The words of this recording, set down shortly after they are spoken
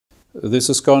This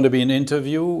is going to be an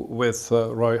interview with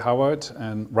Roy Howat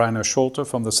and Rainer Schulte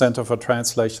from the Center for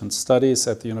Translation Studies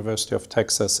at the University of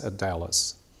Texas at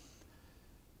Dallas.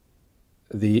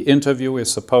 The interview is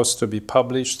supposed to be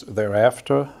published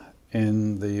thereafter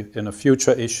in a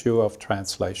future issue of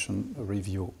Translation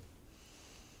Review.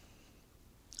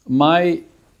 My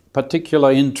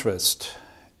particular interest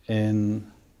in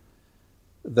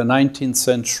the 19th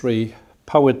century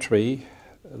poetry,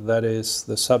 that is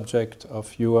the subject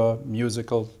of your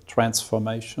musical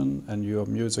transformation and your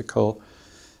musical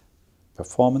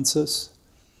performances,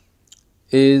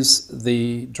 is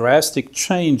the drastic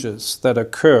changes that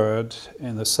occurred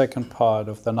in the second part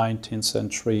of the 19th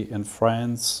century in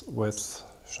France with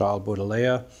Charles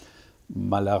Baudelaire,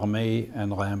 Mallarmé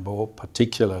and Rimbaud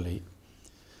particularly.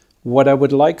 What I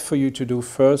would like for you to do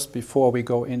first, before we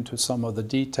go into some of the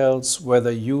details, whether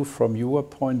you, from your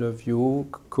point of view,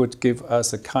 could give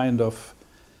us a kind of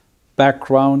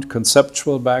background,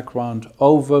 conceptual background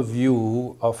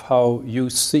overview of how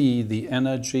you see the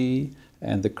energy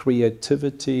and the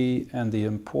creativity and the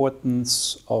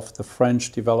importance of the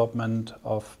French development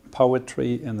of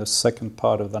poetry in the second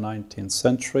part of the 19th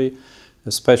century,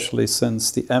 especially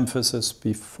since the emphasis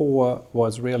before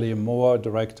was really more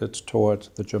directed toward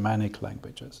the Germanic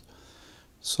languages.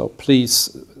 So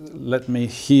please let me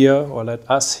hear, or let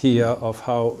us hear, of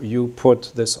how you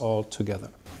put this all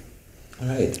together.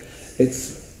 Right.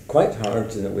 It's quite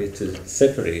hard in a way to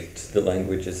separate the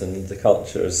languages and the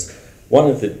cultures. One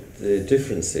of the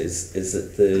differences is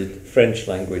that the French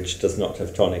language does not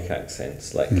have tonic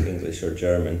accents like English or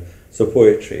German. So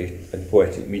poetry and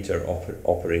poetic metre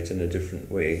operate in a different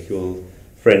way.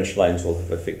 French lines will have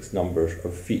a fixed number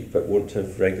of feet, but won't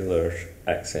have regular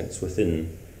accents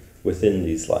within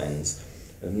these lines.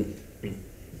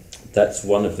 That's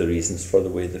one of the reasons for the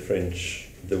way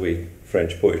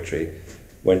French poetry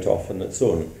went off on its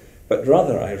own. But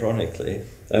rather ironically,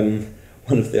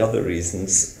 one of the other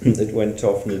reasons it went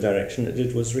off in the direction it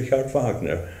did was Richard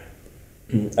Wagner.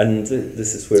 And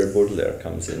this is where Baudelaire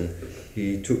comes in.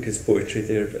 He took his poetry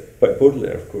there, but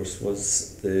Baudelaire, of course,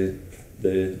 was the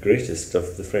greatest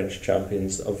of the French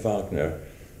champions of Wagner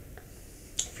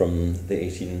from the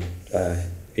 1850s,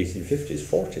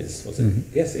 40s, was it?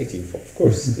 Mm-hmm. Yes, 1840s, of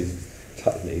course, he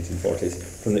died in the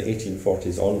 1840s. From the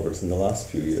 1840s onwards, in the last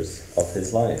few years of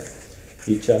his life,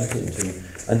 he championed him.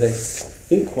 And I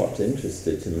think what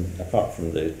interested him, apart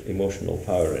from the emotional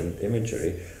power and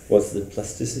imagery, was the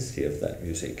plasticity of that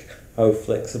music, how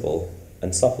flexible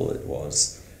and supple it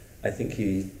was. I think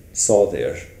he saw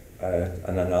there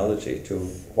an analogy to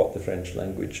what the French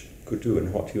language could do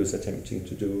and what he was attempting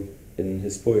to do in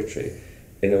his poetry.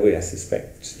 In a way, I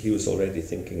suspect he was already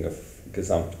thinking of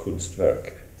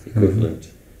Gesamtkunstwerk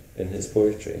equivalent in his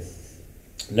poetry.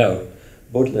 Now,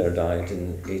 Baudelaire died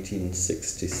in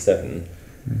 1867.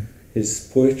 His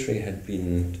poetry had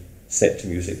been set to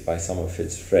music by some of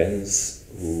his friends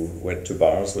who went to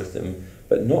bars with him,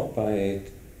 but not by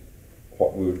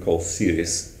what we would call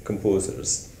serious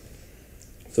composers.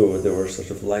 So there were sort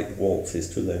of light waltzes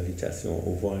to l'Invitation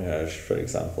au Voyage, for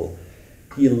example.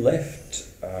 He left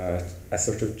a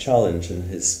sort of challenge in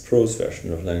his prose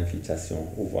version of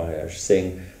l'Invitation au Voyage,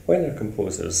 saying, when are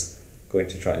composers going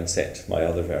to try and set my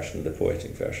other version, the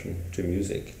poetic version, to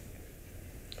music?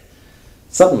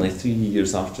 Suddenly, 3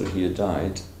 years after he had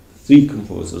died, three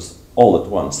composers, all at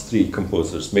once, three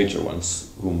composers, major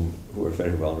ones, who are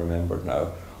very well remembered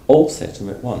now, all set him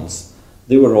at once.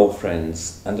 They were all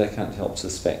friends, and I can't help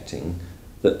suspecting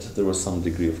that there was some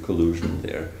degree of collusion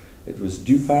there. It was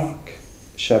Duparc,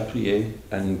 Chabrier,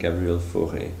 and Gabriel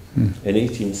Fauré in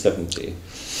 1870.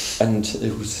 And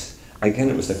it was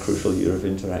a crucial year of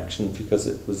interaction because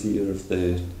it was the year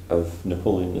of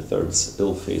Napoleon III's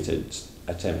ill-fated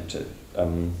attempt at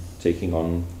taking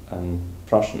on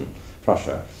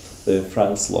Prussia.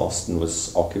 France lost and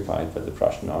was occupied by the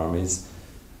Prussian armies.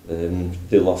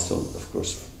 They lost, of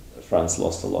course, France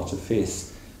lost a lot of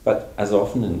face. But as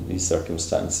often in these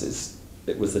circumstances,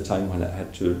 it was the time when it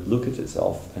had to look at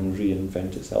itself and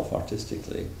reinvent itself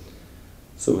artistically.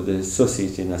 So the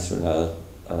Société Nationale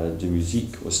de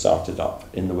Musique was started up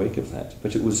in the wake of that.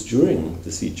 But it was during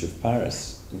the siege of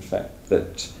Paris, in fact,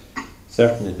 that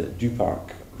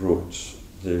Duparc wrote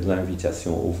the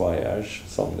L'Invitation au Voyage,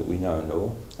 song that we now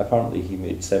know. Apparently he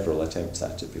made several attempts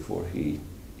at it before he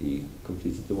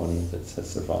completed the one that has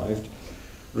survived.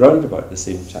 Round about the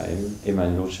same time,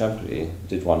 Emmanuel Chabrier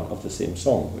did one of the same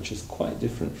song, which is quite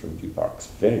different from Duparc's,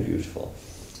 very beautiful.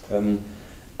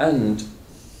 And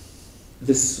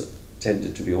this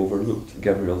tended to be overlooked.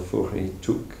 Gabriel Fauré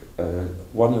took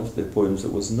one of the poems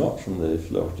that was not from the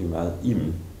Fleur du Mal,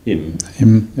 Hymn,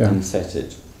 and set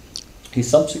it. He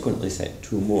subsequently set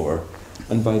 2 more,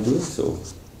 and by doing so,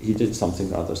 he did something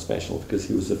rather special, because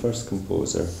he was the first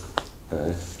composer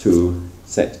to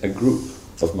set a group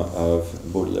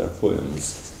of Baudelaire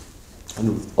poems.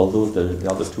 And although the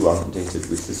other 2 aren't dated,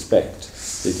 we suspect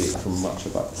they date from much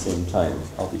about the same time.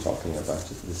 I'll be talking about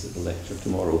this at the lecture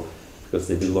tomorrow, because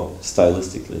they belong,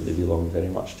 stylistically, they belong very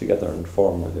much together and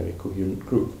form a very coherent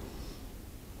group.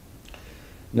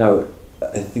 Now,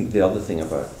 I think the other thing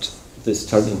about this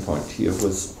turning point here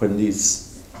was when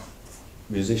these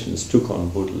musicians took on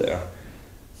Baudelaire,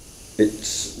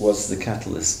 it was the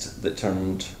catalyst that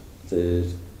turned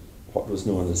what was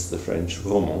known as the French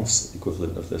romance,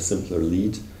 equivalent of the simpler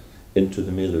lied, into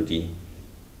the Mélodie,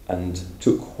 and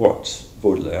took what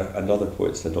Baudelaire and other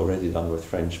poets had already done with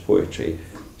French poetry,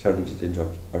 turned it into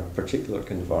a particular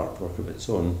kind of artwork of its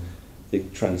own. They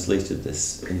translated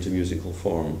this into musical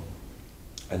form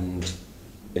and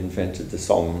invented the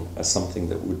song as something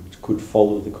that could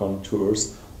follow the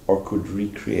contours or could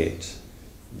recreate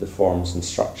the forms and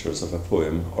structures of a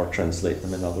poem or translate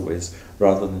them in other ways,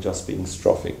 rather than just being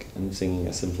strophic and singing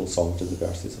a simple song to the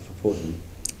verses of a poem.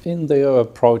 In their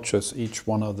approaches, each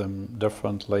one of them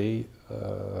differently,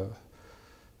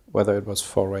 whether it was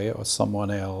Fauré or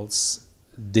someone else,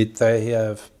 did they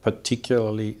have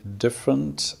particularly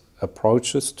different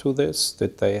approaches to this?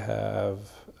 Did they have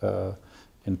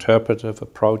interpretive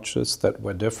approaches that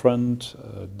were different?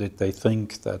 Did they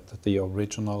think that the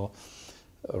original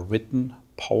written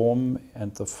poem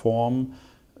and the form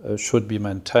should be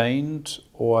maintained,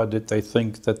 or did they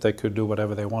think that they could do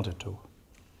whatever they wanted to?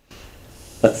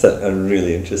 That's a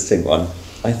really interesting one.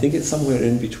 I think it's somewhere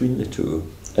in between the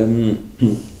two.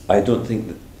 I don't think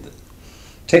that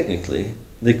technically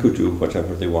they could do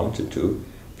whatever they wanted to,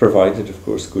 provided, of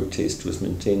course, good taste was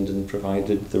maintained and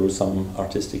provided there was some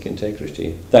artistic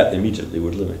integrity. That immediately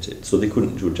would limit it. So they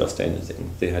couldn't do just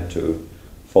anything. They had to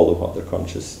follow what their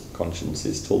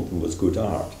consciences told them was good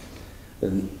art.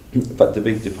 But the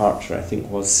big departure, I think,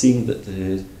 was seeing that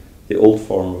the old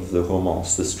form of the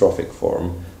romance, the strophic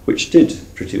form, which did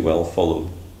pretty well follow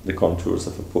the contours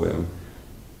of a poem,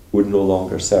 would no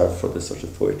longer serve for the sort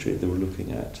of poetry they were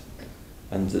looking at.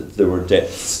 And that there were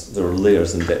depths, there were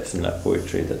layers and depths in that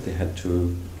poetry that they had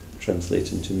to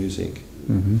translate into music.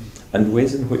 Mm-hmm. And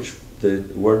ways in which the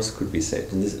words could be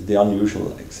set, and the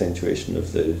unusual accentuation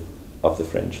of the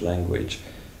French language.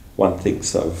 One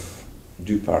thinks of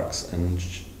Duparc's and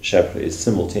Chabret's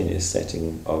simultaneous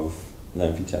setting of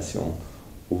L'Invitation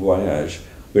au Voyage,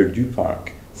 where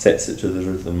Duparc sets it to the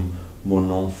rhythm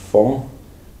Mon enfant,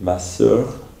 ma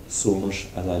sœur, songe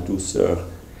à la douceur.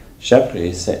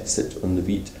 Chabret sets it on the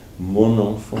beat Mon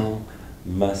enfant,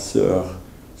 ma sœur,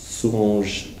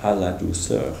 songe à la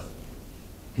douceur.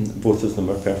 Both of them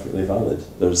are perfectly valid.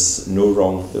 There's no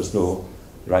wrong, there's no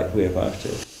right way about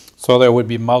it. So there would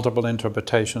be multiple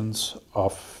interpretations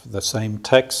of the same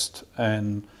text,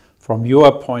 and from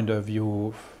your point of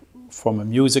view, from a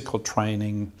musical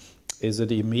training, is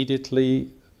it immediately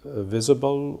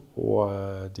visible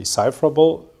or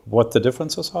decipherable what the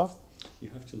differences are? You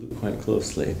have to look quite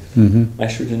closely. Mm-hmm. I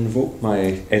should invoke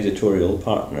my editorial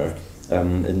partner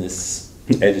in this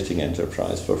editing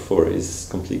enterprise for Fauré's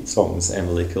complete songs,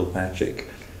 Emily Kilpatrick,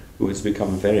 who has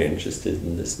become very interested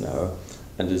in this now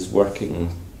and is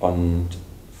working on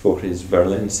Fauré's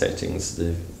Verlaine settings,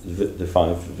 the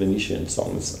 5 Venetian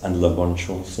songs, and La Bonne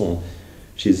Chanson.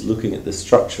 She's looking at the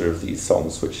structure of these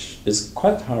songs, which is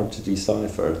quite hard to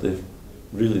decipher.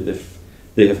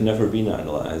 They have never been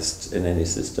analysed in any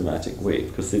systematic way,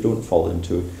 because they don't fall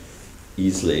into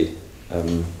easily,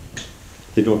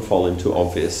 they don't fall into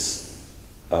obvious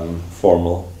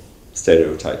formal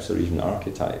stereotypes or even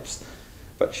archetypes.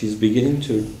 But she's beginning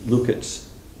to look at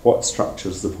what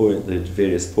structures the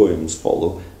various poems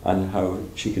follow, and how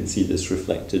she can see this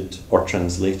reflected or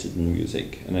translated in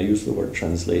music. And I use the word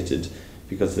translated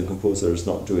because the composer is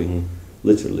not doing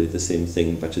literally the same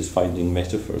thing, but is finding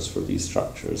metaphors for these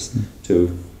structures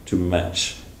to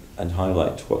match and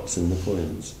highlight what's in the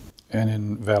poems. And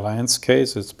in Verlaine's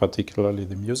case, it's particularly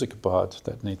the music part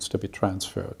that needs to be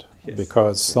transferred, yes,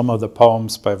 because some of the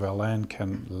poems by Verlaine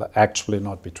can actually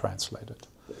not be translated.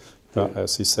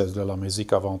 As he says, de la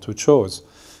musique avant toute chose.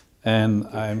 And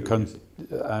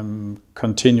I'm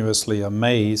continuously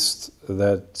amazed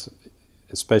that,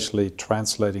 especially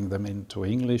translating them into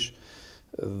English,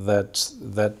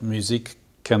 that music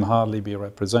can hardly be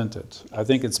represented. I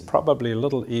think it's probably a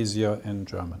little easier in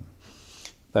German,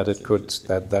 that it could,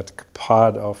 that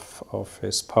part of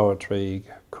his poetry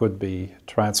could be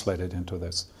translated into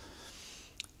this.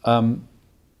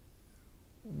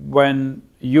 when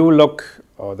you look,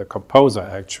 or the composer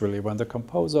actually, when the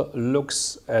composer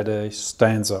looks at a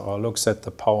stanza or looks at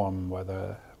the poem,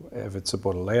 whether if it's a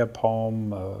Baudelaire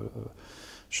poem,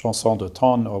 chanson de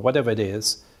tonne, or whatever it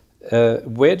is,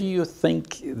 where do you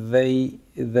think they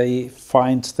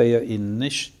find their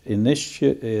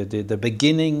the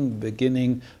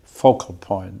beginning focal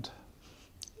point?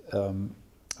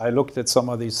 I looked at some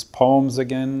of these poems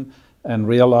again and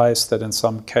realized that in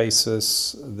some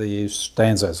cases the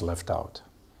stanza is left out.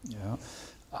 Yeah.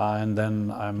 And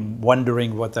then I'm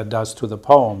wondering what that does to the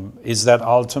poem. Is that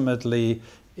ultimately,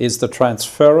 is the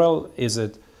transferal, is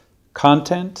it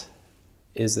content,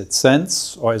 is it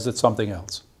sense, or is it something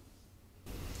else?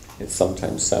 It's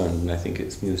sometimes sound, and I think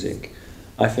it's music.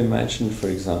 I've imagined, for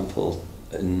example,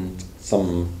 in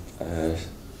some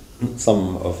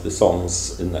of the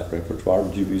songs in that repertoire,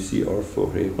 Debussy or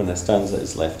Fauré, when a stanza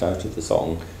is left out of the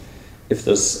song, if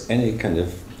there's any kind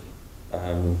of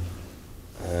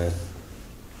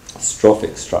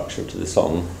strophic structure to the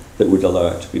song that would allow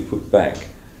it to be put back.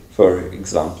 For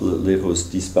example, Les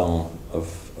Roses d'Ispahan of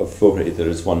Fauré, there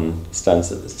is one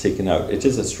stanza that's taken out. It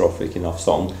is a strophic enough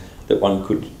song that one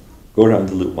could go around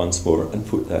the loop once more and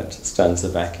put that stanza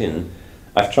back in.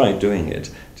 I've tried doing it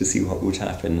to see what would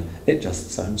happen. It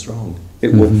just sounds wrong.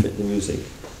 It won't fit the music.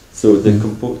 So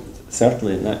the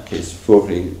certainly in that case,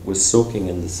 Fauré was soaking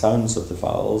in the sounds of the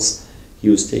vowels. He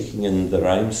was taking in the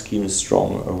rhyme schemes,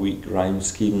 strong or weak rhyme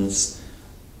schemes,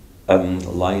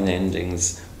 line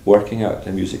endings, working out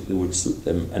the music that would suit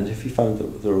them. And if he found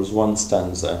that there was one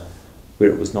stanza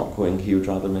where it was not going, he would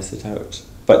rather miss it out.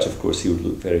 But of course, he would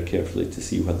look very carefully to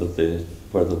see whether the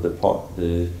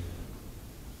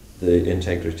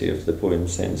integrity of the poem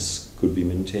sense could be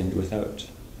maintained without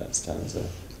that stanza.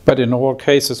 But in all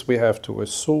cases, we have to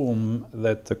assume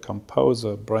that the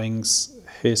composer brings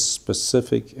his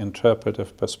specific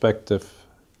interpretive perspective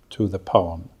to the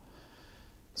poem.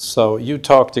 So you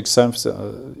talked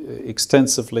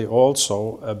extensively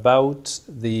also about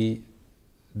the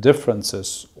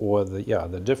differences, or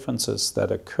the differences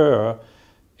that occur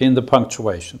in the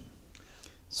punctuation.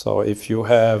 So if you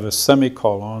have a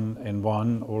semicolon in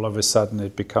one, all of a sudden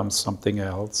it becomes something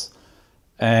else.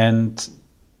 And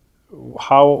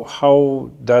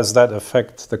how does that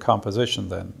affect the composition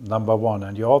then, number one?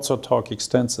 And you also talk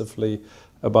extensively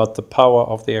about the power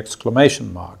of the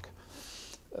exclamation mark.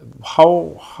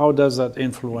 How does that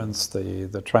influence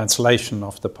the translation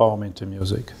of the poem into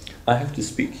music? I have to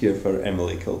speak here for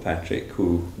Emily Kilpatrick,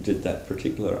 who did that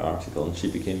particular article, and she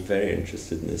became very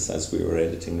interested in this as we were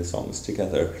editing the songs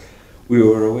together. We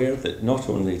were aware that not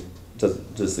only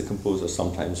does the composer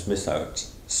sometimes miss out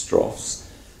strophes,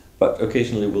 but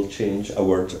occasionally will change a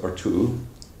word or two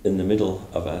in the middle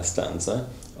of a stanza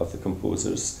of the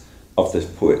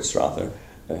poets rather,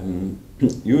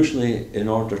 usually in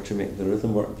order to make the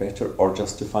rhythm work better, or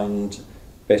just to find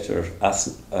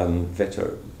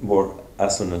more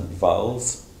assonant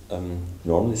vowels,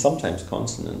 normally sometimes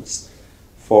consonants,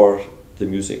 for the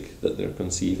music that they're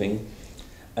conceiving.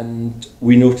 And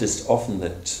we noticed often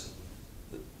that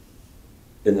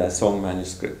in that song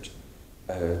manuscript,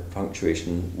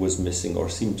 punctuation was missing or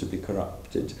seemed to be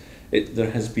corrupted.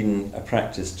 There has been a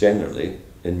practice generally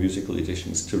in musical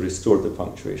editions to restore the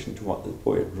punctuation to what the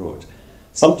poet wrote.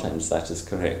 Sometimes that is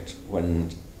correct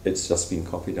when it's just been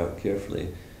copied out carefully,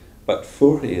 but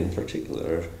Fauré in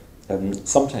particular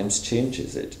sometimes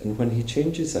changes it, and when he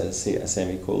changes, say, a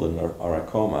semicolon or a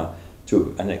comma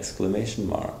to an exclamation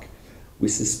mark, we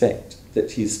suspect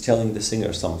that he's telling the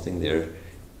singer something there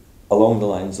along the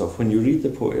lines of, when you read the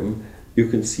poem, you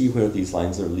can see where these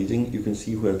lines are leading, you can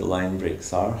see where the line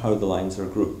breaks are, how the lines are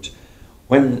grouped.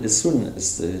 As soon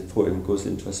as the poem goes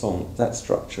into a song, that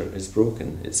structure is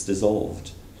broken, it's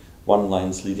dissolved. One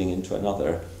line's leading into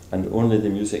another, and only the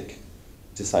music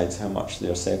decides how much they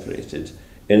are separated.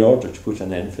 In order to put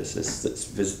an emphasis that's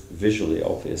visually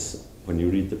obvious when you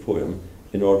read the poem,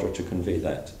 in order to convey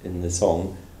that in the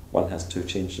song, one has to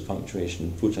change the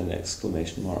punctuation, put an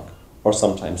exclamation mark, or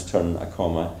sometimes turn a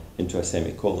comma into a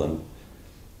semicolon.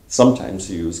 Sometimes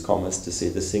you use commas to say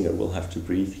the singer will have to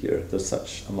breathe here. There's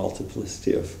such a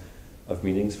multiplicity of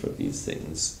meanings for these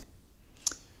things.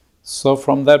 So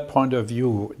from that point of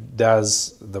view,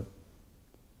 does the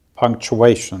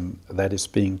punctuation that is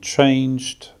being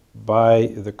changed by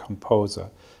the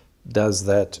composer, does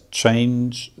that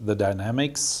change the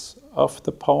dynamics of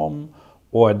the poem,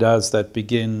 or does that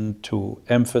begin to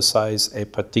emphasize a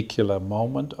particular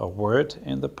moment or word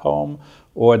in the poem,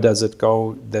 or does it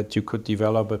go that you could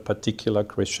develop a particular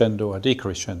crescendo or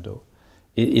decrescendo?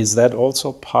 Is that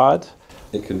also part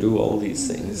It can do all these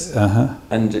things. Uh-huh.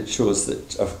 And it shows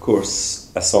that, of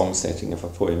course, a song setting of a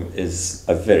poem is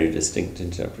a very distinct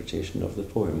interpretation of the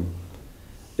poem.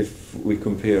 If we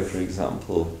compare, for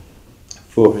example,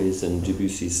 Fauré's and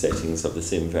Debussy's settings of the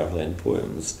same Verlaine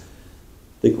poems,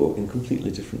 they go in completely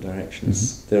different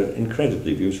directions. They're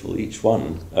incredibly beautiful, each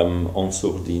one. En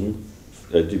Sourdine,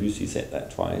 Debussy set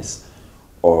that twice,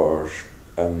 or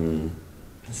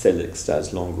C'est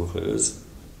l'extase langoureuse.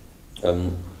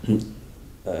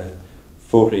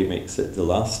 Fauré makes it the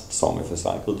last song of a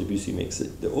cycle, Debussy makes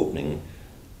it the opening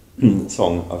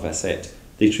song of a set.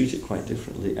 They treat it quite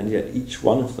differently, and yet each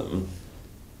one of them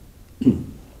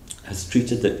has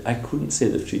treated it, I couldn't say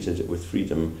they've treated it with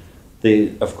freedom.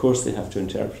 They, of course, they have to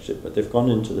interpret it, but they've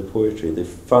gone into the poetry, they've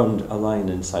found a line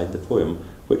inside the poem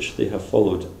which they have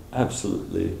followed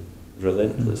absolutely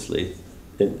relentlessly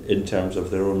in terms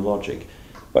of their own logic.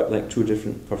 But like two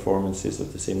different performances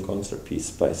of the same concert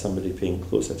piece, by somebody paying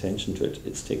close attention to it,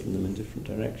 it's taken them in different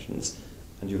directions.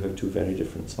 And you have two very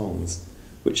different songs,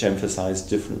 which emphasize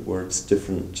different words,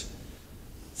 different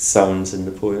sounds in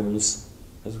the poems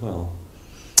as well.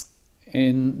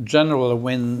 In general,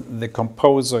 when the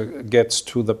composer gets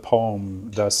to the poem,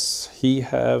 does he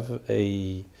have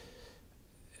a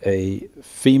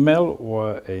female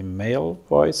or a male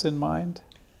voice in mind?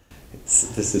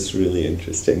 This is really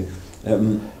interesting.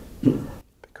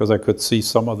 Because I could see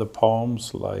some of the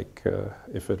poems, like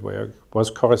if it was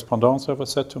Correspondance ever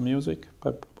set to music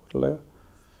by Baudelaire?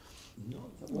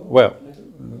 Well,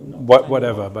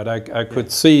 whatever, but I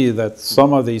could see that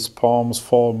some of these poems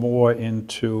fall more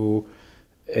into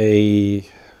a,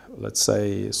 let's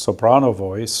say, soprano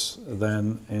voice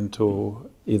than into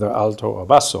either alto or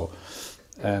basso.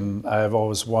 And I've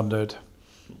always wondered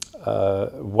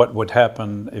what would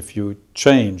happen if you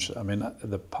change. I mean,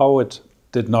 the poet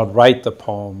did not write the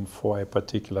poem for a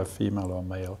particular female or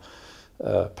male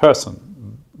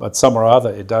person, but somehow or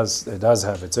other it does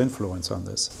have its influence on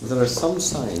this. There are some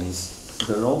signs.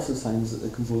 There are also signs that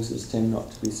the composers tend not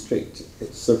to be strict.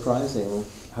 It's surprising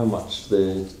how much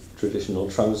the traditional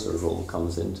trouser role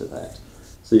comes into that.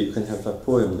 So you can have a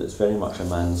poem that's very much a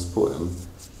man's poem,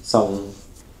 sung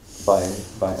by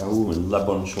a woman. La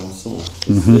Bonne Chanson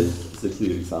is the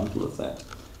clear example of that.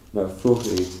 Now,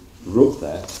 Fauré wrote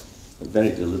that very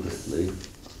deliberately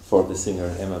for the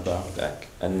singer Emma Bardac,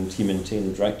 and he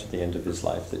maintained right to the end of his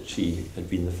life that she had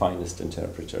been the finest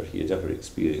interpreter he had ever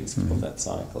experienced of that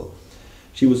cycle.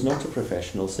 She was not a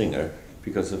professional singer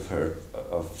because of her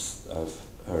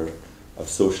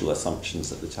social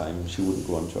assumptions at the time. She wouldn't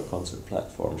go onto a concert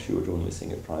platform. She would only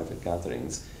sing at private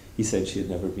gatherings. He said she had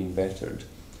never been bettered.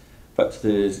 But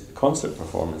the concert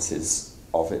performances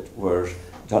of it were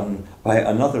done by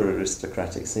another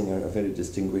aristocratic singer, a very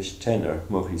distinguished tenor,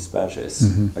 Maurice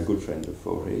Bagès, a good friend of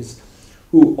Fauré's,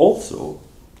 who also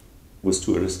was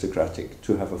too aristocratic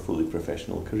to have a fully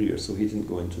professional career, so he didn't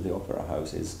go into the opera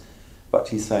houses. But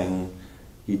he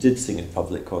did sing at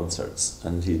public concerts,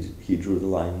 and he drew the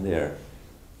line there.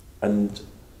 And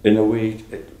in a way,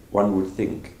 one would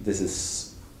think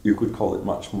you could call it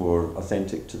much more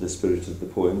authentic to the spirit of the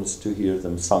poems to hear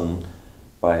them sung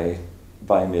by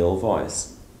male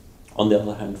voice. On the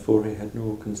other hand, Fauré had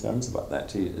no concerns about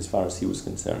that. As far as he was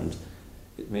concerned,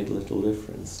 it made little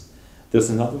difference. There's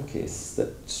another case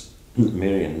that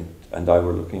Marion and I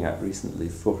were looking at recently,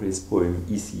 Fauré's poem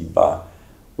Ici Bas,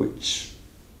 which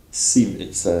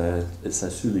it's a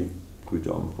Sully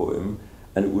Prudhomme poem,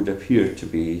 and it would appear to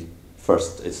be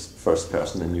first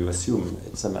person, and you assume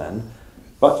it's a man.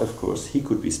 But of course, he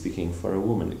could be speaking for a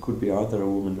woman. It could be either a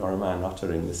woman or a man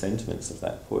uttering the sentiments of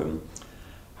that poem.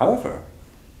 However,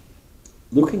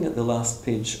 looking at the last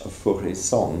page of Fauré's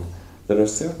song, there are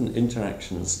certain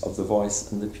interactions of the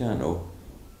voice and the piano.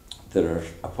 There are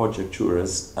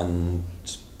appoggiaturas and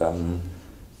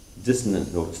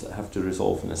dissonant notes that have to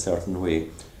resolve in a certain way,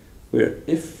 where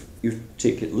if you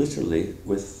take it literally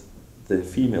with the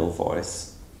female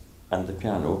voice and the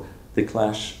piano, they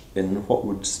clash in what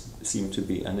would seem to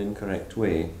be an incorrect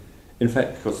way. In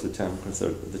fact, because the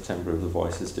timbre of the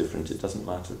voice is different, it doesn't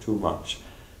matter too much.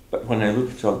 But when I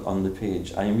look at it on the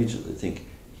page, I immediately think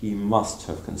he must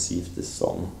have conceived this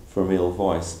song for male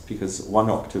voice, because one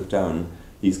octave down,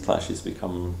 these clashes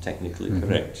become technically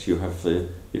correct. You have the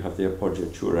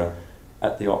appoggiatura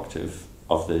at the octave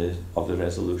of the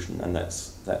resolution, and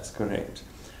that's correct.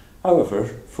 However,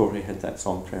 Fauré had that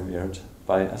song premiered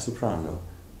by a soprano,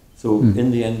 so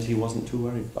in the end he wasn't too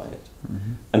worried by it.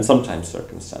 And sometimes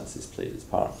circumstances played its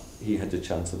part. He had a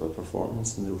chance of a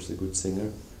performance, and there was a good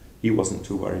singer. He wasn't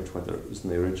too worried whether it was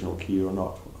in the original key or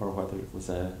not, or whether it was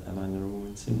a man or a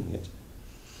woman singing it.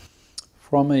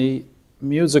 From a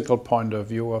musical point of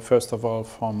view, or first of all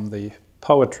from the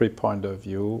poetry point of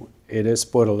view, it is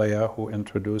Baudelaire who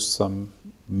introduced some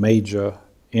major,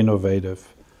 innovative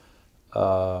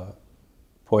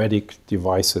poetic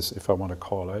devices, if I want to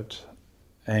call it,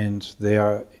 and they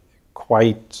are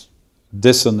quite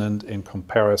dissonant in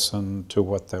comparison to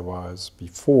what there was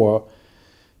before,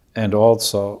 and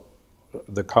also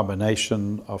the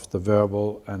combination of the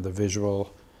verbal and the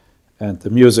visual and the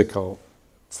musical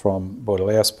from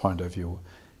Baudelaire's point of view.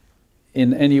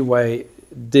 In any way,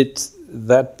 did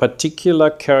that particular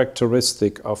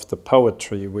characteristic of the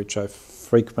poetry, which I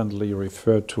frequently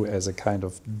refer to as a kind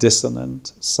of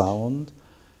dissonant sound,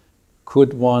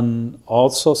 could one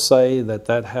also say that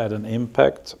that had an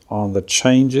impact on the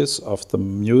changes of the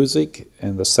music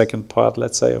in the second part,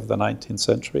 let's say, of the 19th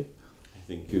century? I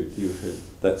think you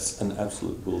hit, that's an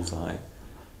absolute bullseye.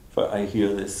 For I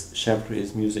hear this,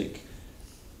 Chabrer's music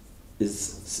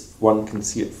is, one can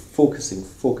see it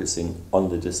focusing on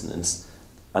the dissonance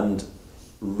and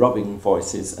rubbing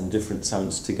voices and different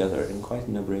sounds together in quite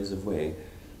an abrasive way.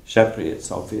 Chabré,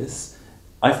 it's obvious.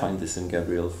 I find this in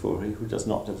Gabriel Fauré, who does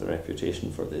not have the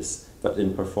reputation for this, but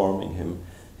in performing him,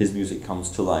 his music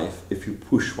comes to life. If you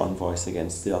push one voice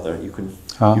against the other, you can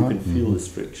feel this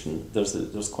friction.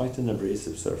 There's quite an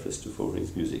abrasive surface to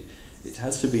Fauré's music. It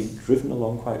has to be driven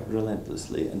along quite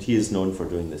relentlessly, and he is known for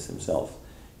doing this himself.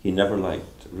 He never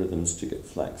liked rhythms to get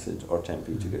flaccid or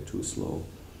tempi to get too slow.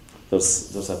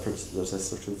 There's a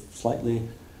sort of slightly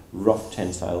rough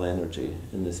tensile energy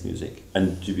in this music,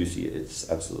 and Debussy, it's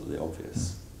absolutely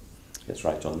obvious. It's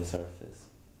right on the surface.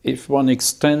 If one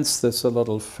extends this a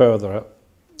little further,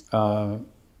 how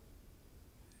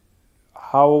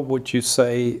would you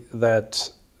say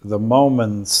that the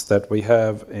moments that we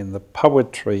have in the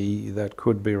poetry that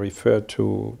could be referred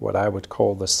to what I would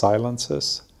call the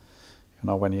silences, you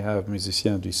know, when you have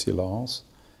musiciens du silence,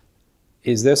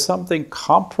 is there something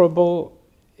comparable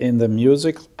in the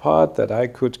musical part that I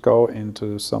could go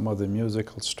into some of the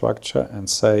musical structure and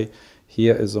say,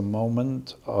 here is a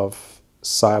moment of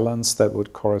silence that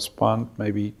would correspond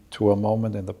maybe to a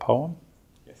moment in the poem?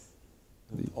 Yes.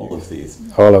 All of these.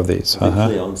 All of these. They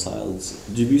play on silence.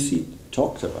 Debussy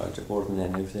talked about it more than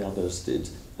any of the others did,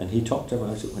 and he talked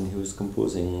about it when he was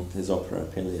composing his opera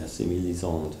Péléas et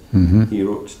Mélisande. He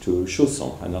wrote to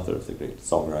Chausson, another of the great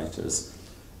songwriters,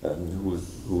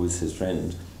 who was his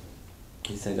friend.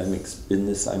 He said,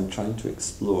 I'm trying to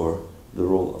explore the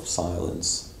role of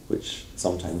silence, which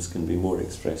sometimes can be more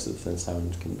expressive than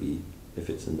sound can be if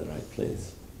it's in the right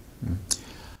place.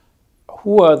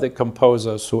 Who are the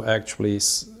composers who actually,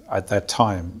 at that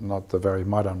time, not the very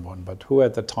modern one, but who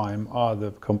at the time are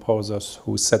the composers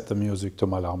who set the music to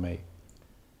Mallarmé?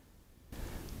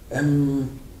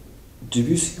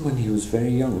 Debussy, when he was very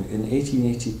young, in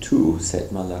 1882, set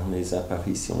Mallarmé's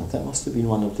Apparition. That must have been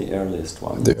one of the earliest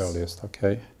ones. The earliest,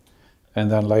 okay.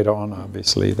 And then later on,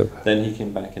 obviously. Then he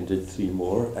came back and did 3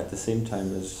 more, at the same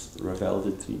time as Ravel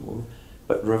did 3 more.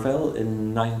 But Ravel,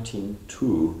 in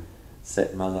 1902,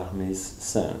 set Mallarmé's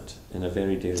Sainte in a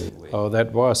very daring way. Oh,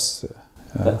 that was...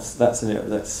 That's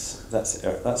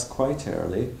quite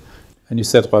early. And you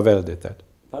said Ravel did that?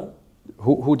 Pardon?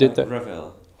 Who did that?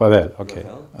 Ravel. Ravel, okay.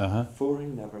 Ravel. Fauré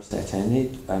never set any.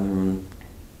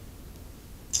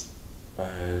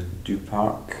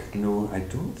 Duparc, no, I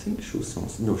don't think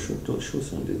Chausson. No,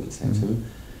 Chausson didn't set him.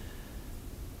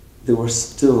 They were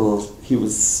still. He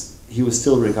was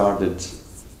still regarded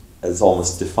as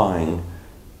almost defying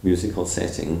musical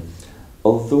setting,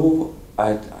 although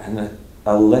a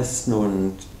less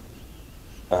known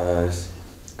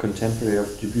contemporary of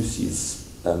Debussy's,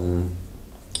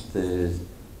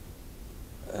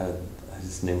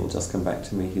 his name will just come back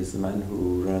to me. He's the man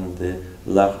who ran the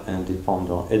L'Art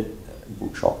Indépendant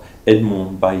bookshop,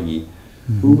 Edmond Bailly,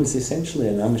 who was essentially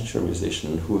an amateur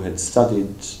musician who had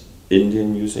studied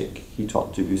Indian music. He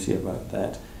taught Debussy about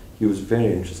that. He was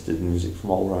very interested in music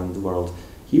from all around the world.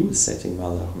 He was setting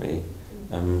Mallarmé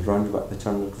round about the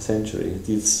turn of the century.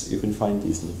 You can find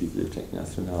these in the Bibliothèque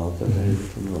Nationale. They're very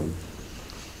little known.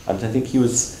 And I think he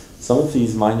was. Some of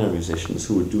these minor musicians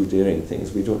who would do daring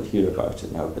things, we don't hear about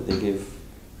it now, but they gave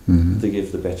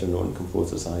the better known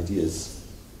composers ideas.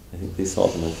 I think they saw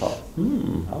them and thought,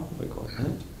 how have I got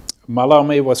that?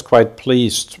 Mallarmé was quite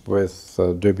pleased with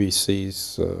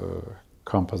Debussy's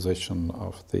composition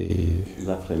of the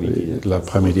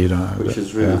L'Après-midi, which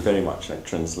is really very much a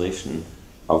translation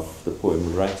of the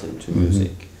poem right into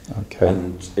music. Okay.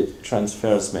 And it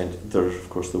transfers, of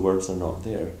course the words are not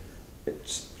there.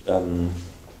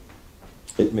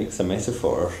 It makes a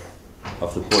metaphor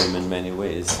of the poem in many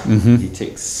ways. He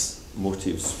takes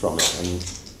motifs from it and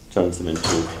turns them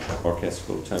into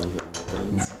orchestral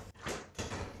tones.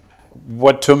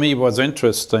 what to me was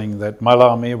interesting, that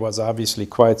Mallarmé was obviously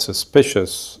quite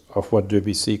suspicious of what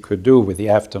Debussy could do with the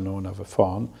afternoon of a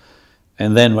faun.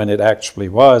 And then when it actually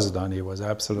was done, he was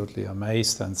absolutely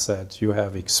amazed and said, you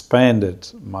have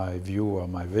expanded my view or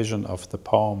my vision of the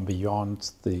poem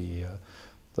beyond the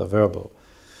verbal.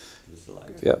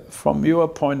 Yeah, from your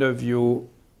point of view,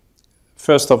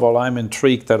 first of all, I'm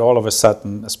intrigued that all of a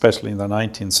sudden, especially in the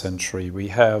 19th century, we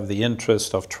have the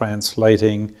interest of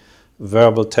translating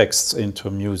verbal texts into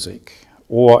music,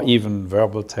 or even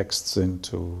verbal texts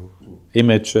into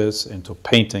images, into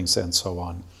paintings, and so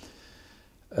on.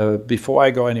 Before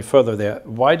I go any further there,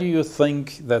 why do you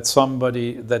think that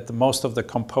most of the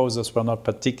composers were not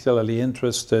particularly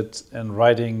interested in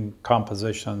writing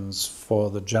compositions for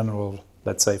the general,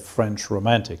 let's say, French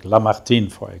Romantic?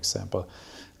 Lamartine, for example.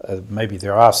 Maybe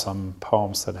there are some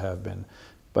poems that have been.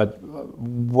 But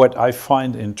what I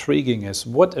find intriguing is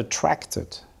what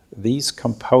attracted these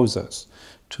composers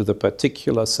to the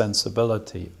particular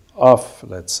sensibility of,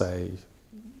 let's say,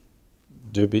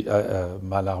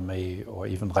 Mallarmé or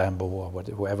even Rimbaud or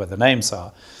whoever the names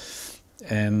are.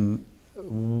 And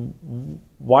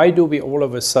why do we all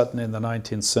of a sudden in the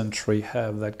 19th century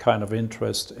have that kind of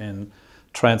interest in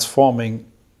transforming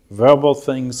verbal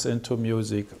things into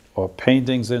music or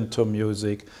paintings into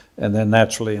music, and then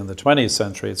naturally in the 20th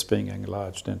century it's being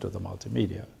enlarged into the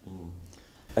multimedia?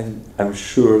 I'm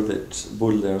sure that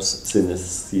Baudelaire's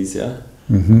synesthesia,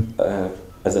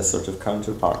 as a sort of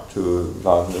counterpart to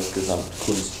Wagner's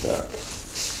Gesamtkunstwerk,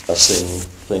 are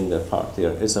playing their part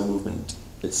there, is a movement.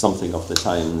 It's something of the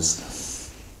times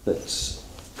that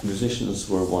musicians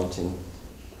were wanting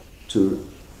to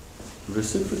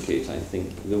reciprocate, I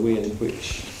think, the way in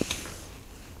which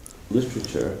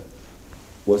literature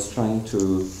was trying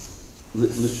to,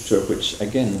 literature which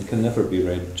again can never be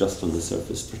read just on the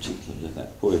surface, particularly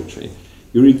that poetry.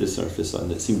 You read the surface and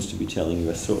it seems to be telling you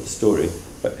a story,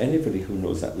 but anybody who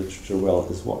knows that literature well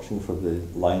is watching for the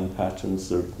line patterns,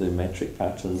 the metric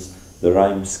patterns, the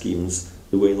rhyme schemes,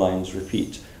 the way lines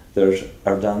repeat. There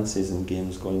are dances and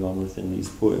games going on within these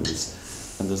poems,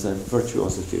 and there's a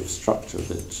virtuosity of structure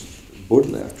that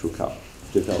Baudelaire took up,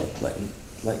 developed like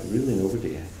really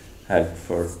nobody had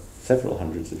for several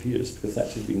hundreds of years, because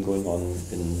that had been going on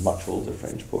in much older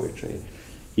French poetry.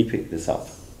 He picked this up,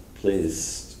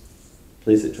 plays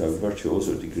it to a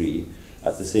virtuoso degree,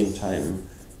 at the same time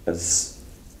as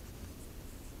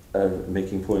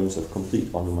making poems of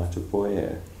complete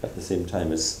onomatopoeia, at the same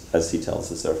time as he tells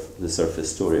the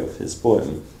surface story of his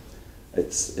poem.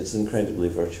 It's incredibly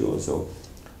virtuoso.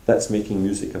 That's making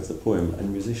music of the poem,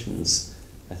 and musicians,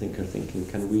 I think, are thinking,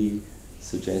 can we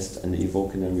suggest and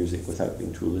evoke in our music without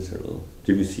being too literal?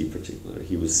 Debussy in particular,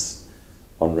 he was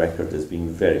on record as being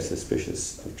very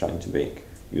suspicious of trying to make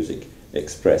music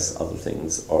express other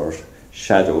things or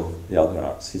shadow the other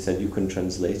arts. He said you can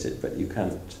translate it, but you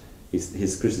can't.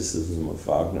 His criticism of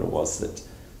Wagner was that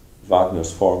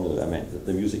Wagner's formula meant that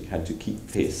the music had to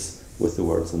keep pace with the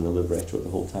words and the libretto the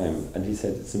whole time, and he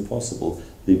said it's impossible.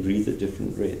 They breathe at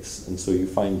different rates, and so you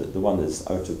find that the one is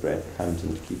out of breath,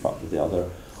 panting to keep up with the other,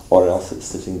 or else it's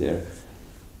sitting there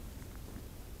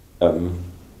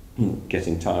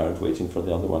getting tired, waiting for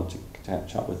the other one to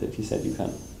catch up with it. He said you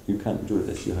can't do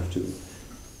this. You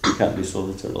can't be so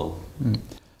literal.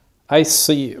 I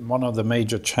see one of the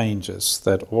major changes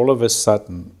that all of a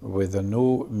sudden, with the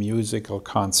new musical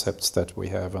concepts that we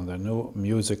have and the new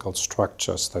musical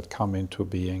structures that come into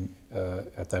being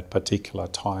at that particular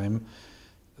time,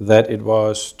 that it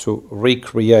was to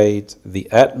recreate the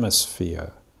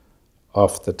atmosphere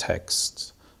of the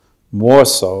text more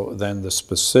so than the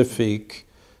specific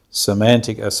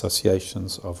semantic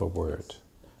associations of a word.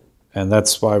 And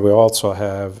that's why we also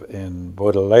have in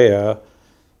Baudelaire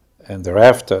and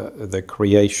thereafter the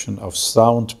creation of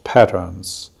sound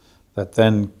patterns that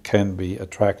then can be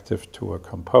attractive to a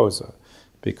composer.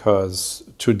 Because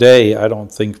today I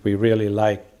don't think we really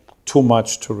like too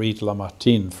much to read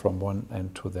Lamartine from one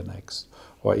end to the next,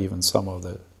 or even some of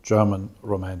the German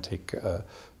Romantic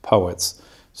poets.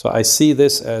 So I see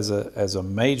this as a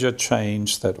major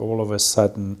change, that all of a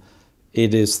sudden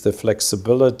it is the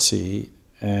flexibility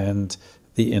and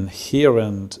the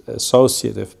inherent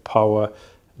associative power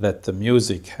that the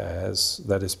music has,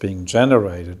 that is being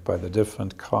generated by the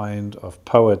different kind of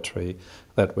poetry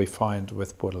that we find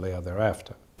with Baudelaire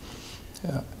thereafter.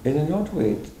 Yeah. In an odd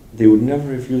way, they would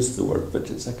never have used the word, but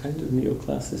it's a kind of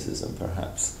neoclassicism,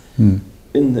 perhaps,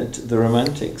 in that the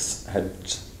Romantics had,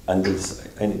 and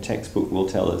any textbook will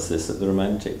tell us this, that the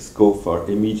Romantics go for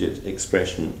immediate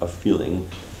expression of feeling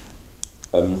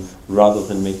rather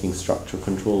than making structure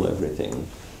control everything.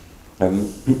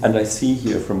 And I see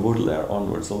here from Baudelaire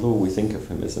onwards, although we think of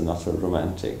him as an utter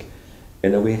romantic,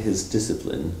 in a way his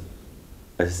discipline,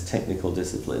 his technical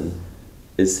discipline,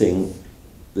 is saying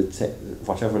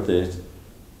whatever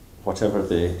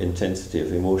the intensity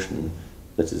of emotion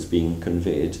that is being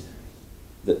conveyed,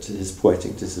 that his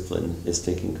poetic discipline is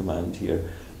taking command here,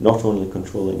 not only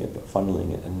controlling it but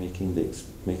funneling it and making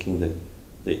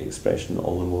the expression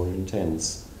all the more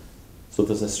intense. So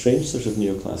there's a strange sort of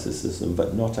neoclassicism,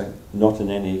 but not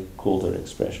in any colder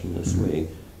expressionless way.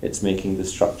 It's making the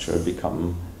structure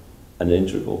become an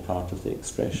integral part of the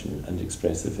expression and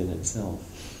expressive in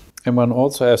itself. And one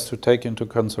also has to take into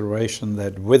consideration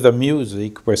that with the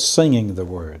music we're singing the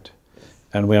word,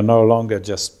 and we're no longer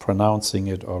just pronouncing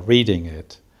it or reading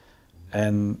it.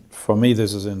 And for me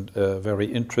this is very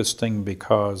interesting,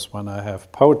 because when I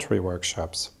have poetry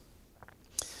workshops,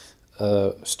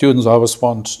 students always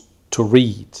want to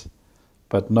read,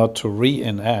 but not to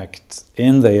reenact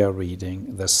in their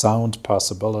reading the sound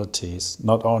possibilities,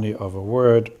 not only of a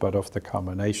word, but of the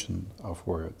combination of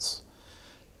words.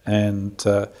 And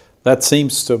that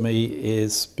seems to me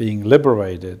is being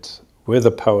liberated with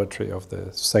the poetry of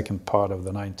the second part of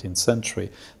the 19th century,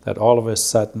 that all of a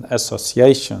sudden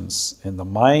associations in the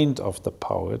mind of the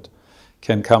poet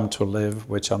can come to live,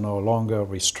 which are no longer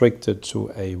restricted to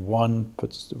one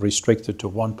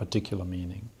particular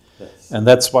meaning. And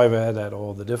that's why we had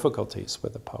all the difficulties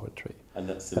with the poetry. And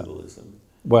that's symbolism.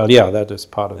 Well, yeah, that is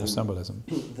part of the symbolism.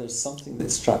 There's something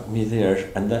that struck me there,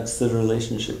 and that's the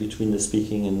relationship between the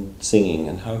speaking and singing,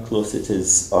 and how close it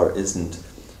is or isn't.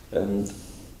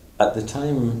 At the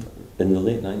time, in the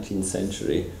late 19th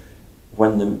century,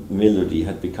 when the mélodie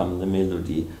had become the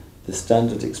mélodie, the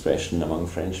standard expression among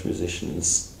French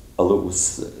musicians, although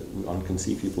one can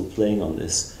see people playing on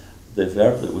this, the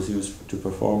verb that was used to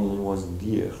perform was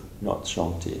dire, not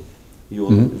chanter. You'll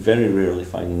very rarely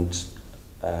find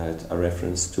a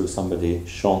reference to somebody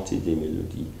chanter des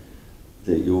mélodies.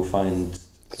 You'll find...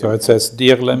 So it says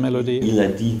dire les mélodies? Il a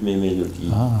dit mes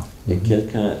mélodies. Et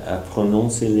quelqu'un a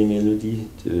prononcé les mélodies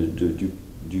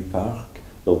du parc.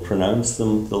 They'll pronounce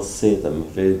them, they'll say them.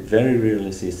 They very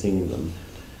rarely say sing them.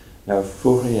 Now,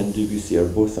 Fauré and Debussy are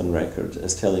both on record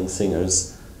as telling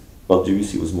singers, well,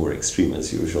 Debussy was more extreme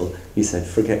as usual. He said,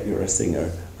 forget you're a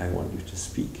singer, I want you to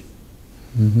speak.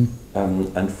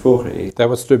 And Fauré... That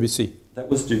was Debussy. That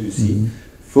was Debussy.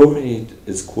 Fauré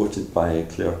is quoted by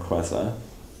Claire Croizat,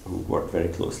 who worked very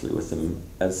closely with him,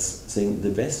 as saying,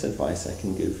 the best advice I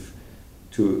can give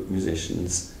to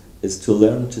musicians is to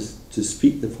learn to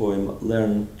speak the poem,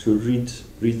 learn to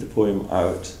read the poem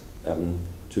out,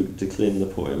 to declaim the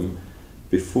poem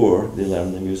before they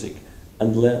learn the music,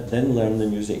 and then learn the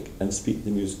music and speak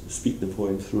the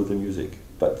poem through the music.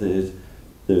 But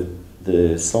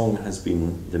the song has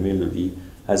been, the melody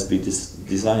has been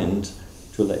designed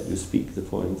to let you speak the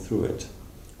poem through it.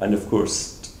 And of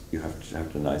course, you have to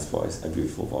have a nice voice, a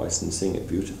beautiful voice, and sing it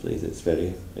beautifully. It's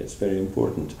very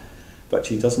important. But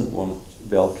he doesn't want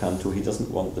bel canto, he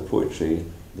doesn't want the poetry,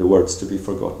 the words to be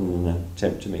forgotten in an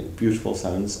attempt to make beautiful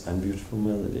sounds and beautiful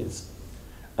melodies.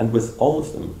 And with all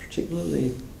of them,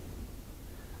 particularly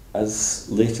as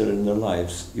later in their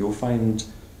lives, you'll find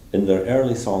in their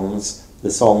early songs,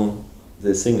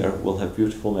 the singer will have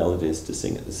beautiful melodies to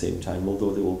sing at the same time,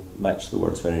 although they will match the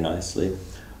words very nicely.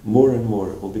 More and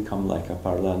more it will become like a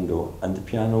parlando, and the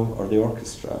piano or the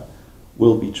orchestra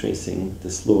will be tracing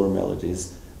the slower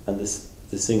melodies, and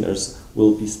the singers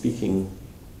will be speaking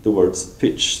the words,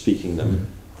 speaking them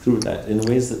through that in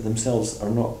ways that themselves are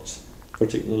not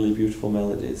particularly beautiful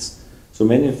melodies. So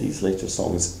many of these later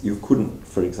songs you couldn't,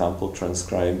 for example,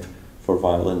 transcribe for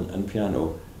violin and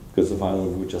piano, because the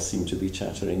violin would just seem to be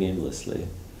chattering aimlessly.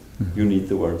 You need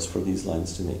the words for these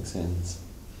lines to make sense.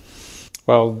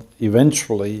 Well,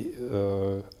 eventually,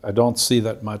 I don't see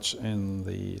that much in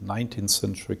the 19th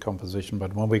century composition,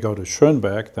 but when we go to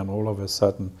Schoenberg, then all of a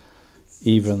sudden,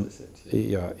 even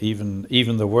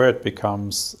the word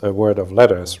becomes a word of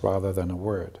letters rather than a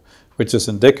word, which is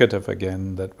indicative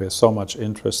again that we're so much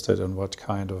interested in what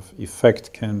kind of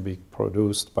effect can be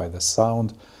produced by the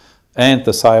sound and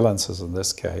the silences in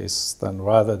this case, than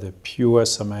rather the pure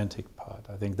semantic part.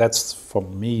 I think that's, for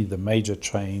me, the major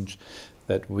change,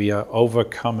 that we are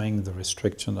overcoming the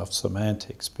restriction of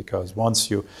semantics, because once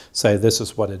you say this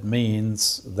is what it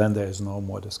means, then there is no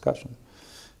more discussion.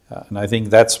 And I think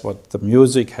that's what the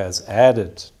music has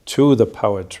added to the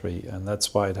poetry, and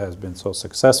that's why it has been so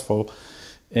successful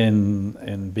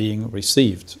in being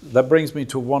received. That brings me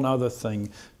to one other thing.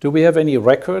 Do we have any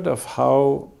record of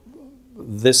how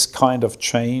this kind of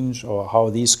change or how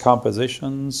these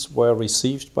compositions were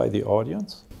received by the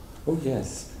audience? Oh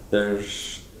yes,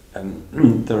 there's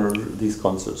these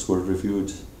concerts were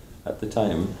reviewed at the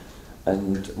time,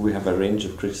 and we have a range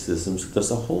of criticisms.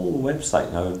 There's a whole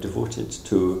website now devoted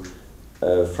to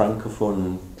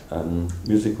Francophone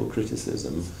musical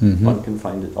criticism. One can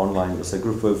find it online. There's a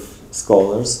group of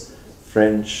scholars,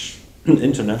 French,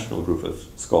 international group of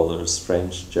scholars,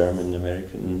 French, German,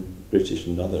 American, British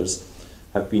and others,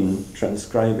 have been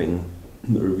transcribing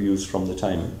the reviews from the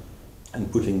time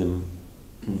and putting them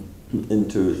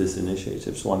into this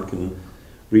initiative, so one can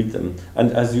read them.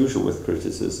 And as usual with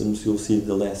criticisms, you'll see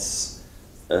the less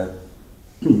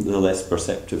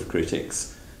perceptive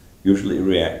critics usually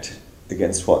react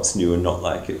against what's new and not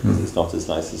like it because it's not as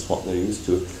nice as what they're used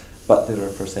to. But there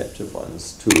are perceptive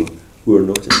ones too, who are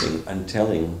noticing and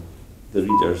telling the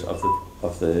readers of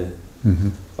the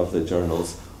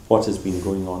journals what has been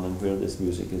going on and where this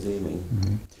music is aiming.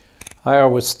 I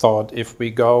always thought if we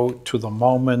go to the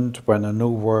moment when a new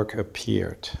work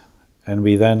appeared and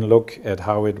we then look at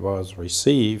how it was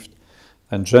received,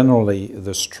 then generally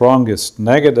the strongest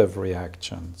negative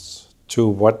reactions to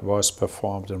what was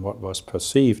performed and what was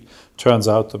perceived turns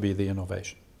out to be the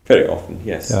innovation. Very often,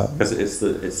 yes, Yeah. because it's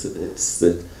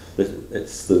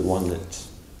the one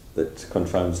that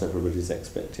confounds everybody's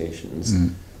expectations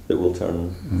that will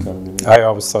turn the music. I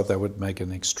always thought that would make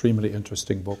an extremely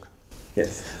interesting book.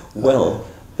 Yes. Well,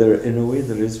 in a way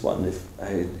there is one.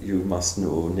 You must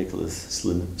know Nicholas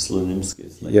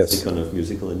Slonimsky's lexicon of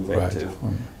musical invective,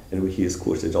 Right. in which he has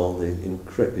quoted all the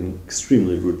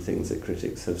extremely rude things that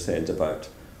critics have said about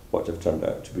what have turned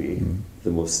out to be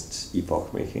the most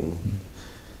epoch-making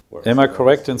works. Am I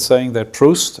correct in saying that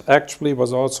Proust actually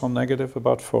was also negative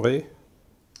about Fauré?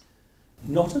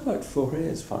 Not about Fauré,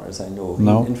 as far as I know.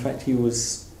 No. In fact, he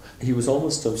was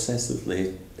almost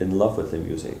obsessively in love with the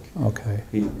music. Okay.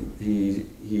 He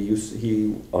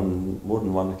on more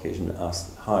than one occasion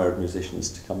hired musicians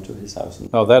to come to his house.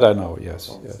 Oh, that I know. Yes.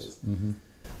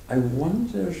 I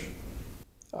wonder.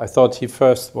 I thought he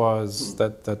first was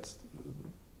that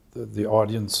the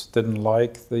audience didn't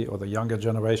like or the younger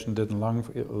generation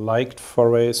liked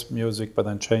Fauré's music, but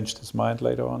then changed his mind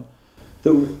later on.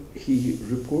 Though he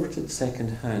reported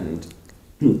secondhand,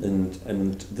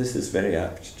 and this is very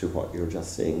apt to what you're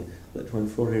just saying, that when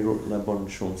Fauré wrote La Bonne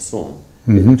Chanson,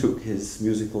 it took his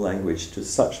musical language to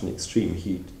such an extreme,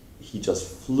 he just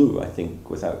flew, I think,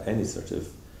 without any sort of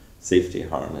safety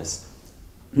harness,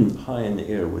 high in the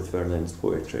air with Verlaine's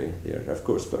poetry there. Of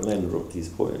course, Verlaine wrote these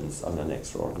poems on an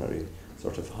extraordinary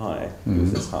sort of high. He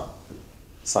was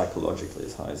psychologically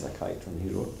as high as a kite when he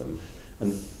wrote them.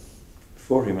 And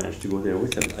Fauré managed to go there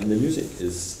with him, and the music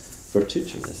is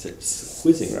vertiginous. It's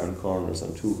whizzing around corners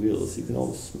on two wheels. You can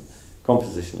almost,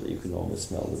 compositionally, you can almost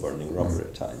smell the burning rubber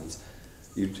at times.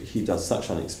 He does such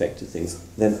unexpected things,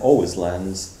 then always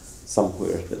lands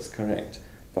somewhere that's correct,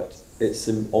 but it's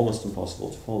almost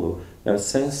impossible to follow. Now,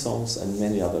 Saint-Saëns and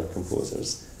many other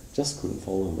composers just couldn't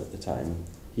follow him at the time.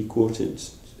 He quoted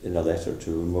in a letter to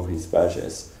Maurice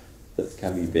Bagès that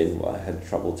Camille Benoit had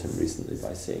troubled him recently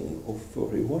by saying, "Oh,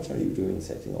 Fauré, what are you doing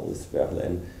setting all this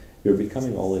Verlaine? You're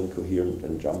becoming all incoherent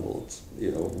and jumbled.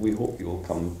 You know, we hope you'll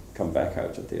come back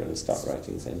out of there and start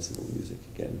writing sensible music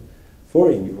again."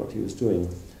 Fauré knew what he was doing,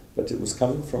 but it was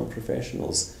coming from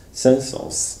professionals.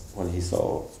 Saint-Saëns, when he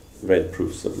read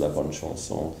proofs of La Bonne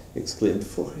Chanson, exclaimed,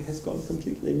 "Fauré has gone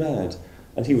completely mad."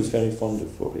 And he was very fond of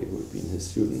Fauré, who had been his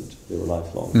student. They were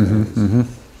lifelong friends.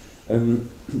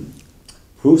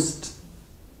 Proust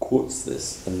quotes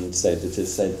this and said, it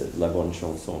is said that La Bonne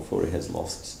Chanson, Fauré has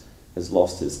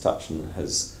lost his touch and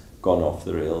has gone off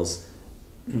the rails.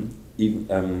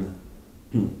 Even,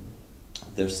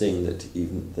 they're saying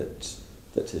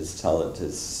that his talent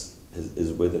is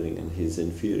withering and he's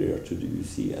inferior to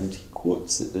Debussy, and he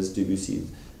quotes it as Debussy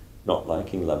not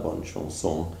liking La Bonne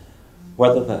Chanson.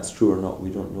 Whether that's true or not,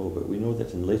 we don't know, but we know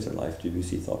that in later life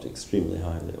Debussy thought extremely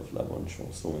highly of La Bonne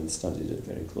Chanson and studied it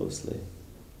very closely.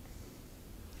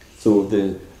 So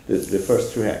the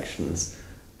first reactions,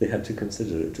 they had to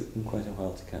consider it. It took them quite a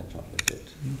while to catch up with it.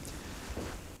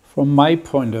 From my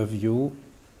point of view,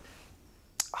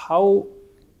 how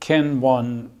can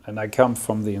one, and I come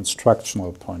from the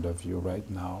instructional point of view right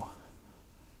now,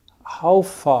 how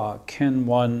far can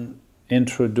one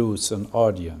introduce an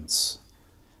audience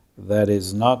that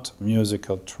is not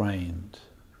musical trained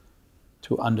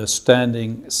to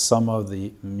understanding some of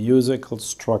the musical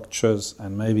structures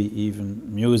and maybe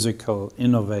even musical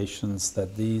innovations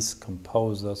that these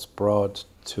composers brought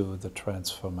to the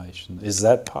transformation? Is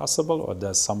that possible, or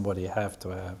does somebody have to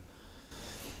have?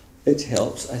 It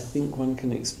helps. I think one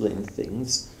can explain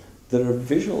things. There are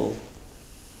visual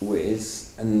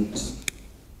ways, and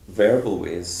verbal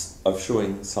ways of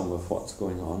showing some of what's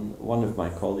going on. One of my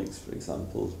colleagues, for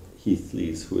example, Heath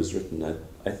Lees, who has written,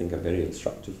 I think, a very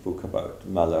instructive book about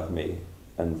Mallarmé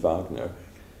and Wagner.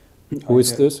 Who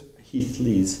is this? Heath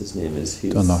Lees, his name is.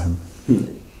 Don't know him.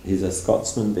 He's a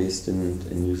Scotsman based in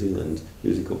New Zealand,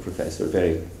 musical professor,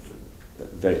 very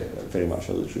much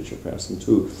a literature person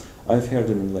too. I've heard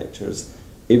him in lectures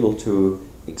able to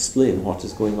explain what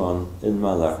is going on in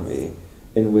Mallarmé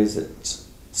in ways that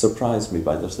surprised me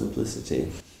by their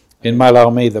simplicity. In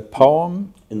Mallarmé, the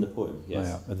poem? In the poem, yes.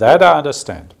 Yeah, that I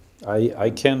understand.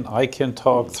 I can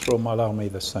talk through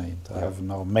Mallarmé the Saint. I have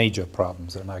no major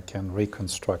problems and I can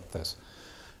reconstruct this.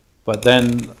 But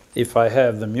then if I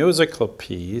have the musical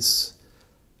piece,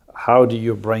 how do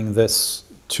you bring this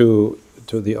to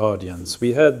the audience?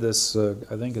 We had this,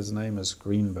 I think his name is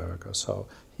Greenberg or so.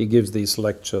 He gives these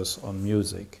lectures on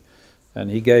music.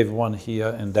 And he gave one here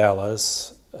in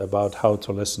Dallas about how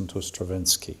to listen to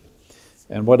Stravinsky.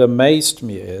 And what amazed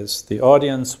me is the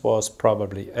audience was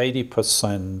probably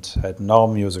 80% had no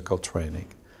musical training.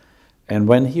 And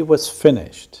when he was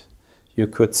finished, you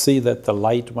could see that the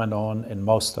light went on in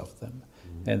most of them.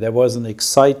 And there was an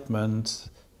excitement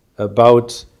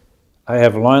about, I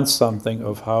have learned something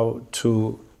of how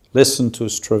to listen to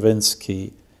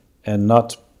Stravinsky and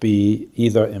not be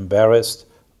either embarrassed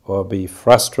or be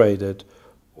frustrated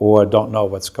or don't know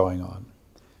what's going on.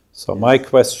 So my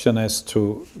question is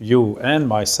to you and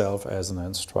myself as an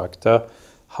instructor,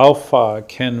 how far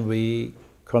can we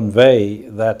convey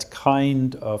that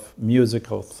kind of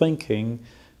musical thinking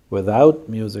without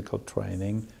musical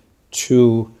training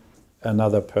to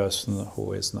another person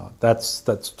who is not? That's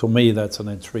to me, that's an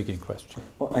intriguing question.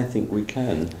 Well, I think we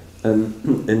can.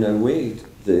 In a way,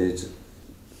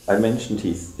 I mentioned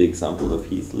the example of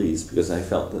Heath Lees because I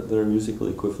felt that there are musical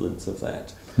equivalents of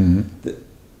that. Mm-hmm.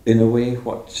 In a way,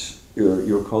 what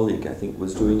your colleague, I think,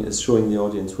 was doing is showing the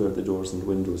audience where the doors and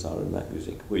windows are in that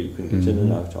music, where you can get in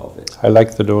and out of it. I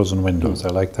like the doors and windows. I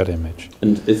like that image.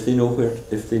 And if they know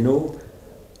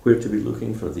where to be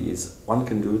looking for these, one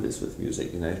can do this with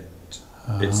music.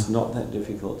 It's not that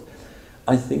difficult.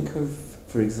 I think of,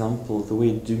 for example, the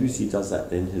way Debussy does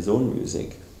that in his own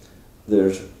music.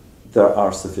 There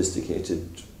are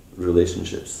sophisticated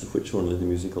relationships which only the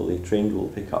musically trained will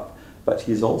pick up. But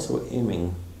he's also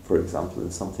aiming, for example,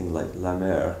 in something like La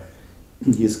Mer,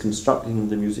 he's constructing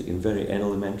the music in very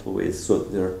elemental ways, so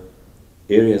that there are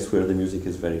areas where the music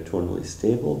is very tonally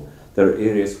stable, there are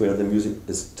areas where the music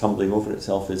is tumbling over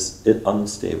itself, is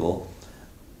unstable,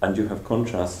 and you have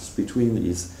contrasts between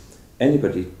these.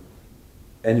 Anybody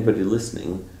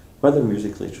listening, whether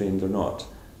musically trained or not,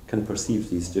 can perceive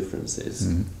these differences.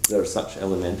 Mm-hmm. There are such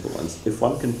elemental ones. If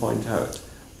one can point out,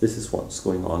 this is what's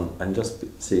going on, and just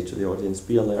say to the audience,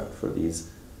 be alert for these.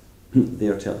 They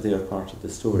are part of the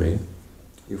story.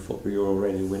 You're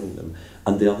already winning them.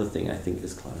 And the other thing, I think,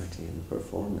 is clarity in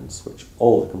performance, which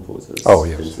all the composers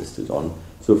insisted on.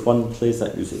 So if one plays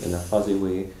that music in a fuzzy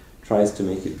way, tries to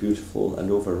make it beautiful and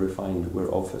over-refined, we're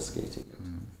obfuscating it.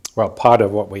 Well, part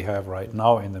of what we have right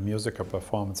now in the musical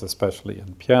performance, especially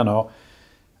in piano,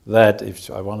 that if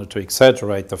I wanted to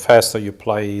exaggerate, the faster you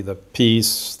play the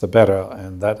piece, the better,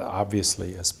 and that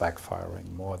obviously is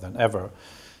backfiring more than ever.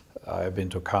 I've been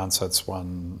to concerts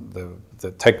when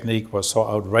the technique was so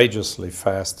outrageously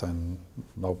fast and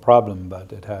no problem,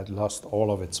 but it had lost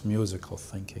all of its musical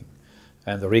thinking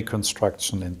and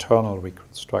the internal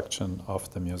reconstruction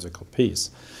of the musical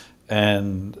piece.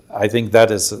 And I think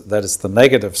that is the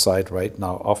negative side right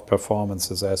now of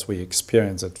performances as we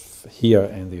experience it here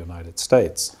in the United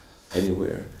States.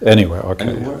 Anywhere, okay.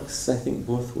 And it works, I think,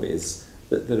 both ways.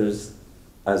 That there is,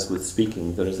 as with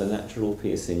speaking, there is a natural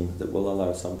pacing that will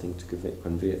allow something to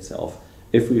convey itself.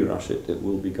 If we rush it, it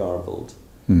will be garbled,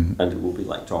 and it will be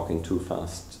like talking too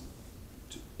fast,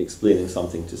 explaining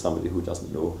something to somebody who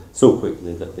doesn't know so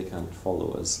quickly that they can't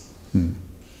follow us.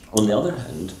 On the other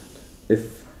hand,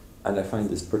 and I find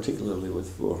this particularly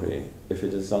with Fauré, if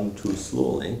it is done too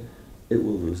slowly, it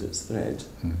will lose its thread,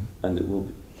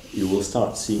 and you will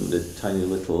start seeing the tiny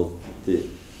little the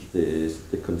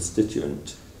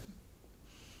constituent.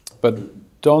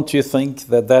 But don't you think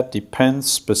that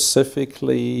depends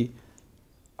specifically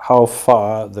how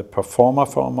far the performer,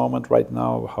 for a moment right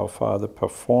now, how far the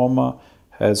performer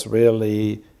has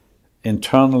really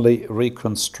internally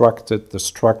reconstructed the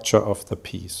structure of the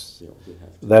piece?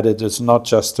 That it is not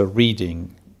just a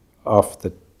reading of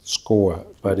the score,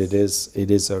 but it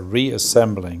is a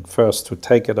reassembling, first to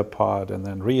take it apart and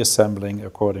then reassembling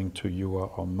according to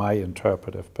your or my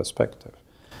interpretive perspective.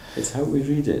 It's how we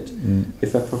read it.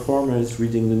 If a performer is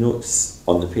reading the notes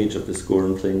on the page of the score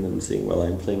and playing them, saying, well,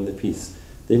 I'm playing the piece,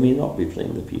 They may not be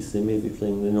playing the piece, they may be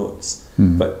playing the notes.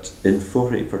 But in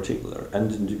Fauré in particular,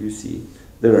 and in Debussy,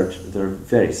 there are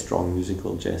very strong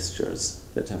musical gestures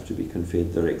that have to be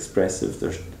conveyed. They're expressive,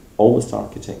 they're almost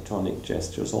architectonic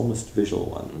gestures, almost visual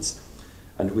ones.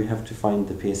 And we have to find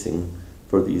the pacing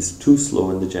for these. Too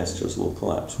slow and the gestures will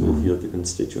collapse. We'll hear the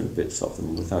constituent bits of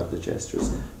them without the gestures.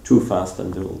 Too fast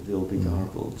and they'll be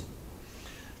garbled.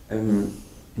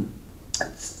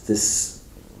 This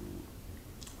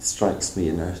strikes me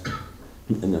in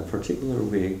a particular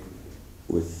way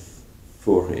with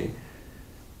Fauré,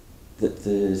 that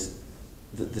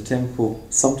the tempo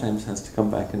sometimes has to come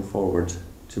back and forward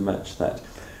to match that.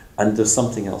 And there's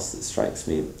something else that strikes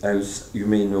me. As you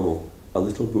may know, a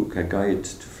little book, A Guide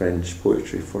to French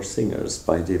Poetry for Singers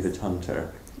by David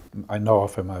Hunter. I know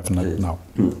of him, I've not, no.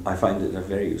 I find it a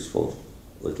very useful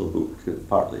little book.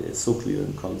 Partly it's so clear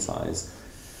and concise,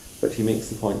 but he makes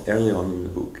the point early on in the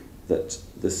book that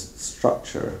this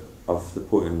structure of the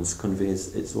poems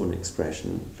conveys its own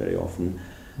expression very often,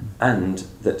 and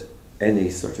that any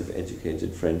sort of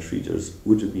educated French readers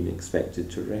would have been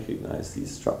expected to recognise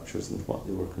these structures and what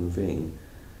they were conveying.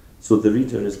 So the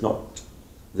reader is not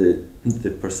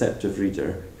the perceptive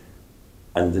reader,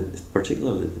 and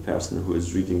particularly the person who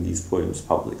is reading these poems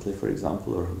publicly, for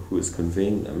example, or who is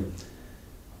conveying them,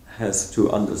 has to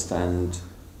understand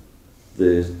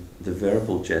the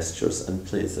verbal gestures and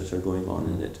plays that are going on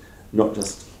in it, not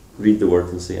just read the word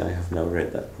and say, I have now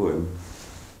read that poem.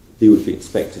 They would be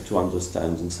expected to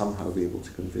understand and somehow be able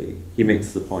to convey. He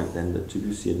makes the point then that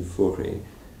Debussy and Fauré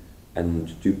and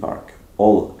Duparc,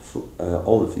 all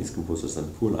of these composers,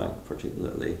 and Poulenc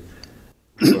particularly,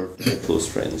 who are very close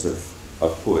friends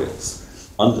of poets,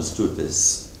 understood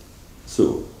this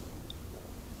so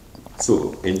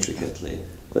intricately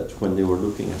that when they were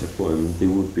looking at a poem, they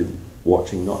would be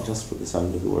watching not just for the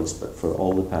sound of the words, but for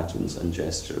all the patterns and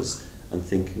gestures, and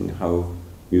thinking how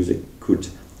music could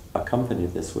accompany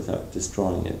this without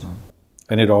destroying it.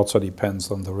 And it also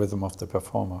depends on the rhythm of the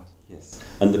performer. Yes.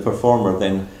 And the performer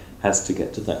then has to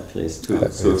get to that place too.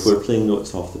 So if we're playing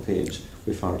notes off the page,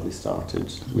 we've hardly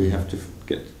started. We have to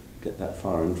get that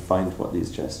far and find what these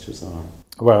gestures are.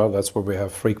 Well, that's what we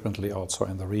have frequently also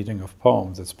in the reading of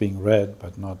poems. It's being read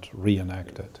but not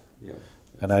reenacted. Yeah.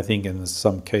 And I think in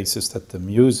some cases that the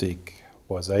music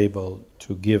was able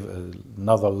to give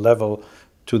another level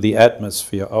to the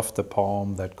atmosphere of the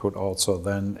poem that could also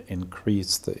then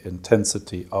increase the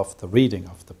intensity of the reading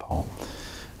of the poem.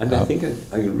 And I think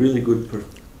a really good,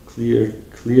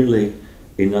 clearly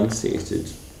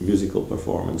enunciated musical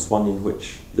performance, one in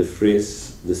which the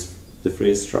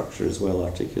phrase structure is well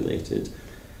articulated,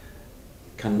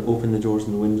 can open the doors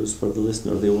and windows for the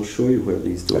listener. They will show you where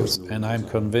these doors and windows And I'm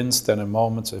convinced that in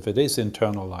moments, if it is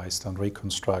internalized and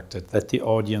reconstructed, that the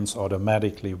audience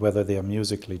automatically, whether they are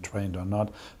musically trained or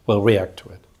not, will react to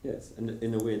it. Yes, and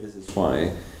in a way this is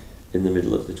why in the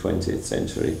middle of the 20th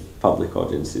century public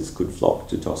audiences could flock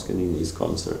to Toscanini's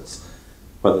concerts.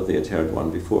 Whether they had heard one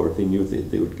before, they knew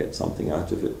they would get something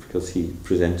out of it because he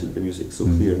presented the music so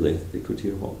clearly they could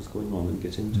hear what was going on and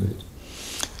get into it.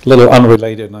 A little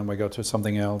unrelated, and then we go to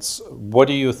something else. What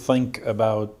do you think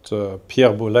about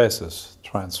Pierre Boulez's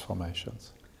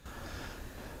transformations?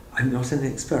 I'm not an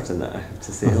expert in that, I have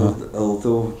to say,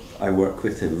 although I work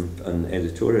with him on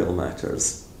editorial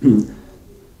matters.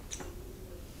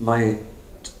 my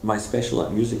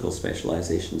musical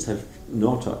specializations have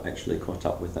not actually caught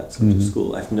up with that sort of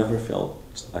school. I've never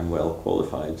felt I'm well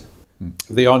qualified.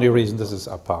 The only reason, this is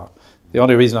apart, the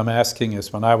only reason I'm asking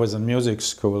is when I was in music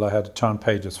school, I had to turn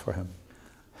pages for him.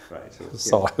 Right.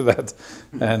 So that,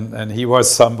 and he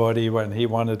was somebody, when he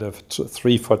wanted a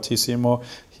 3 fortissimo,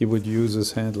 he would use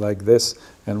his hand like this,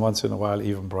 and once in a while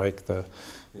even break the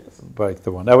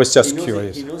one. I was just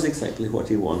curious. He knows exactly what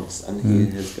he wants, and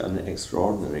he has got an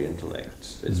extraordinary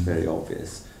intellect. It's very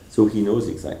obvious. So he knows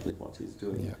exactly what he's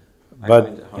doing. Yeah. I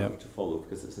find it harder to follow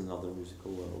because it's another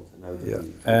musical world.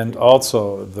 And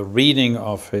also the reading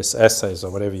of his essays,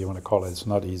 or whatever you want to call it, it's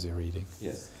not easy reading.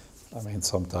 Yes. I mean,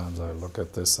 sometimes I look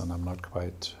at this and I'm not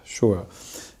quite sure.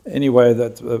 Anyway,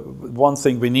 that one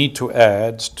thing we need to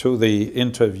add to the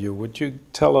interview, would you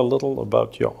tell a little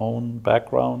about your own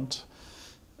background?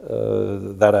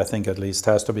 That I think at least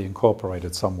has to be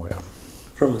incorporated somewhere.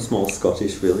 From a small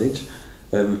Scottish village,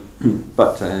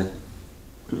 but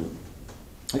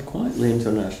a quietly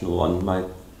international one.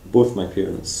 Both my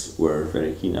parents were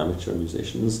very keen amateur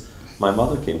musicians. My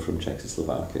mother came from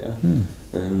Czechoslovakia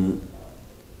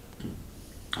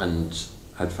and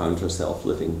had found herself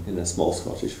living in a small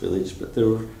Scottish village, but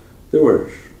there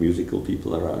were musical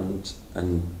people around,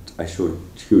 and I showed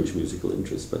huge musical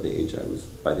interest by the age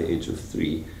of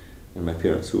 3, And my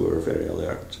parents, who were very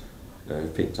alert,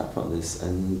 picked up on this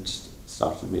and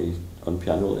started me on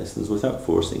piano lessons without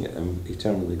forcing it. I'm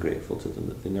eternally grateful to them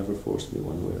that they never forced me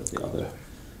one way or the other.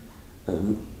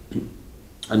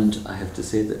 And I have to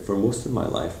say that for most of my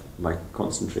life, my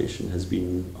concentration has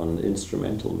been on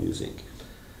instrumental music.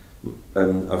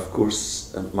 Of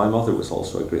course, my mother was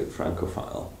also a great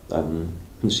Francophile.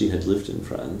 She had lived in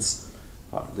France,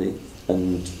 partly,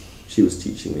 and she was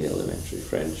teaching me elementary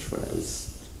French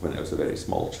when I was a very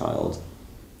small child.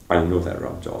 I know that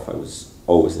rubbed off. I was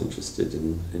always interested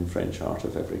in French art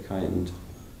of every kind.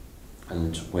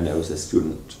 And when I was a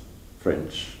student,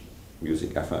 French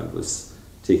music I found was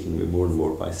taking me more and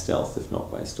more by stealth, if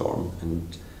not by storm.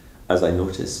 And as I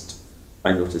noticed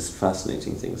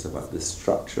fascinating things about the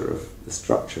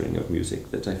structuring of music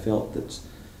that I felt that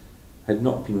had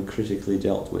not been critically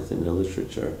dealt with in the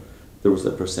literature. There was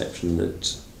a perception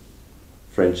that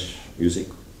French music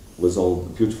was all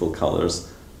beautiful colours,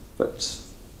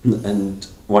 and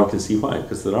one can see why,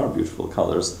 because there are beautiful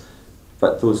colours,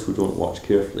 but those who don't watch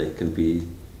carefully can be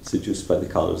seduced by the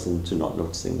colours into not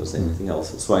noticing there's anything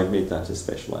else. So I made that a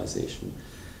specialisation.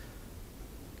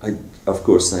 Of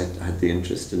course, I had the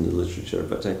interest in the literature,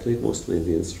 but I played mostly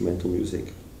the instrumental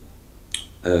music,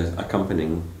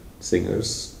 accompanying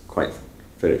singers quite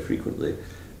very frequently.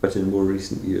 But in more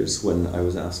recent years, when I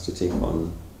was asked to take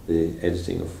on the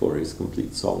editing of Fauré's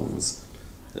complete songs,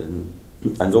 and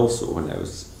also when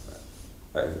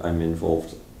I'm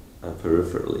involved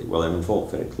peripherally. Well, I'm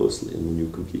involved very closely in the new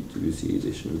complete Debussy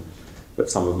edition. But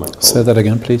some of my colleagues... Say that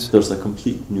again, please. There's a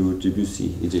complete new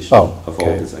Debussy edition of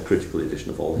all his, a critical edition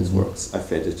of all his works.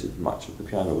 I've edited much of the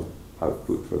piano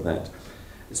output for that.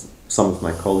 Some of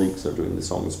my colleagues are doing the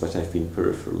songs, but I've been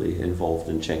peripherally involved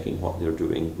in checking what they're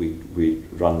doing. We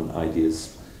run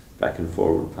ideas back and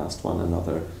forward past one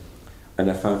another. And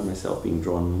I found myself being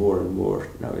drawn more and more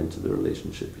now into the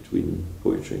relationship between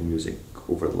poetry and music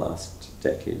over the last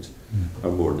decade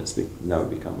or more, and it's now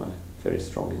become a very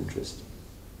strong interest,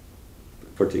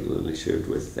 particularly shared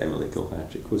with Emily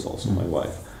Kilpatrick, who's also my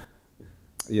wife.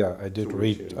 Yeah, I did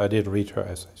read her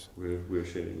essays. We're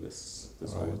sharing this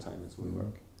all the time as we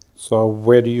work. So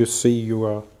where do you see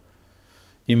your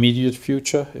immediate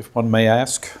future, if one may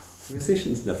ask?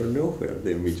 Musicians never know where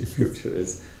the immediate future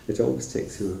is. It always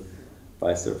takes you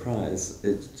by surprise.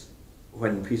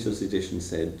 When Peter's edition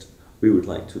said, we would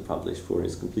like to publish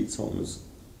Fauré's complete songs,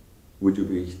 would you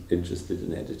be interested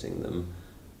in editing them?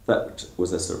 That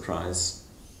was a surprise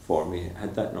for me.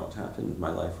 Had that not happened, my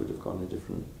life would have gone a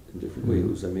different way. It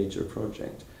was a major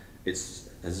project. It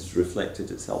has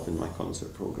reflected itself in my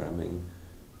concert programming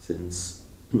since,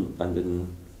 and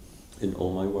in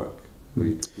all my work.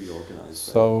 We organise.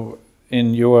 So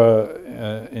in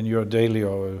your daily,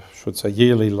 or I should say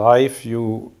yearly life,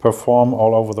 you perform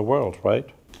all over the world, right?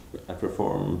 I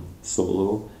perform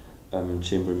solo,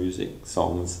 chamber music,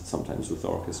 songs, sometimes with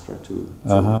orchestra too.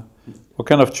 So what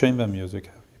kind of chamber music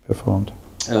have you performed?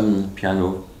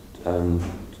 Piano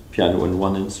and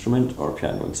one instrument, or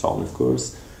piano and song, of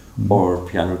course, or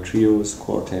piano trios,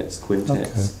 quartets,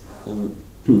 quintets,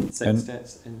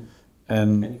 sextets.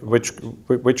 And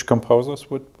which composers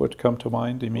would come to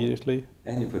mind immediately?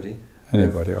 Anybody.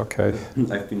 Anybody, okay.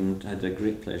 I've had a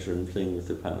great pleasure in playing with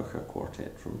the Panocha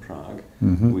Quartet from Prague.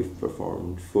 We've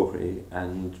performed Fauré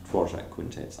and Dvorak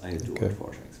quintets. I adore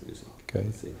Dvorak's music. Okay.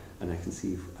 And I can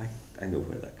see, I know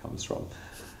where that comes from.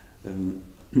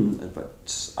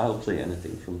 But I'll play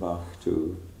anything from Bach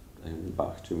to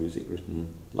music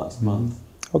written last month.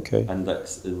 Okay. And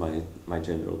that's in my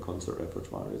general concert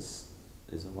repertoire is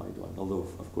a wide one. Although,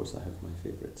 of course, I have my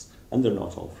favourites, and they're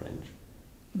not all French.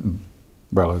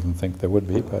 Well, I didn't think there would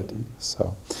be, but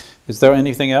so. Is there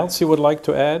anything else you would like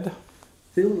to add?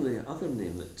 The only other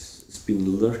name that's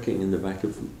been lurking in the back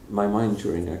of my mind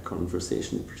during our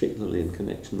conversation, particularly in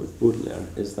connection with Baudelaire,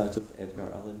 is that of Edgar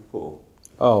Allan Poe.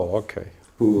 Oh, okay.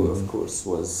 Who, of course,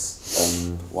 was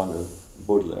one of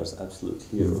Baudelaire's absolute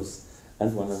heroes,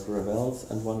 and one of Ravel's,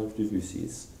 and one of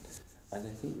Debussy's. And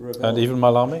I think Ravel... And even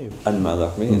Mallarmé. And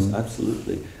Mallarmé's,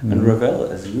 absolutely. And Ravel,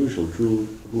 as usual,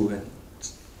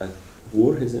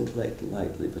 wore his intellect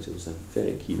lightly, but it was a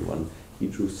very keen one. He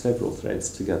drew several threads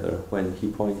together when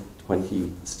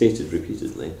he stated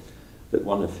repeatedly that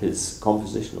one of his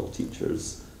compositional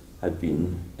teachers had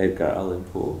been Edgar Allan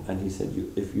Poe, and he said,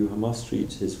 if you must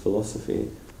read his philosophy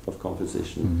of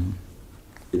composition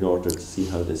in order to see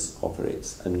how this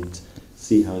operates and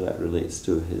see how that relates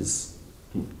to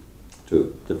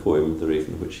the poem The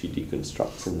Raven, which he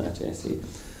deconstructs in that essay.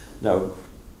 Now,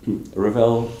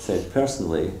 Ravel said,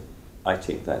 personally, I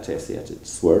take that essay at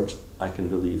its word. I can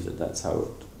believe that that's how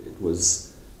it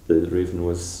was. The Raven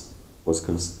was was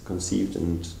conceived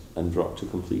and brought to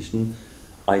completion.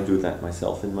 I do that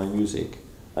myself in my music,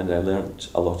 and I learnt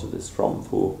a lot of this from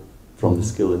Poe, from the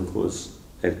skill in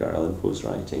Edgar Allan Poe's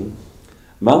writing.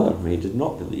 Mallarmé did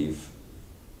not believe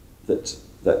that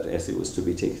that essay was to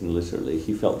be taken literally.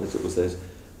 He felt that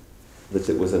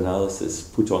it was analysis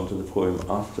put onto the poem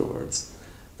afterwards.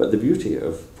 But the beauty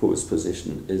of Poe's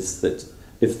position is that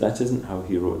if that isn't how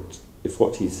he wrote, if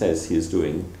what he says he is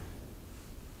doing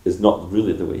is not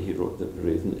really the way he wrote the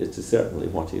Raven, it is certainly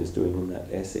what he is doing in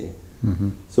that essay.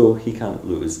 So he can't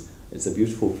lose. It's a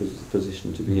beautiful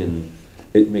position to be in.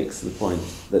 It makes the point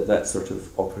that that sort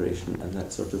of operation and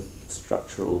that sort of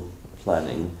structural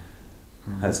planning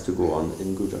has to go on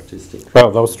in good artistic.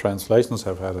 Well, those translations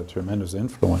have had a tremendous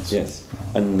influence. Yes,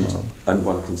 and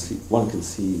one can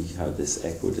see how this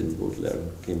echoed in Baudelaire,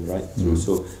 came right through.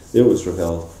 So there was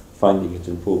Ravel finding it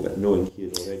in Poe, but knowing he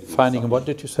had already finding what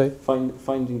did you say?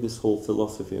 Finding this whole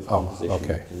philosophy of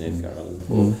composition in Edgar Allan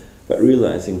Poe, but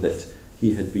realizing that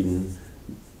he had been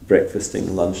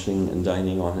breakfasting, lunching, and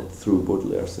dining on it through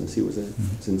Baudelaire since he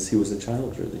was a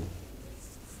child, really.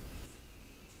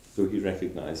 So he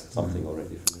recognized something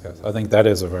already from him. Yes, I think that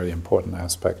is a very important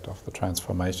aspect of the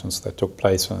transformations that took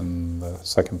place in the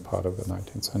second part of the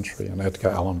 19th century, and Edgar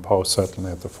Allan Poe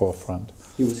certainly at the forefront.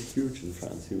 He was huge in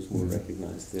France. He was more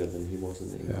recognized there than he was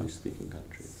in the English-speaking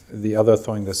countries. The other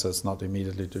thing this has not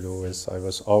immediately to do is I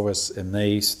was always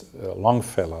amazed.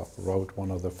 Longfellow wrote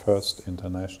one of the first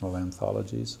international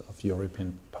anthologies of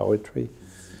European poetry,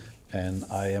 and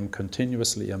I am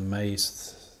continuously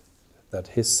amazed that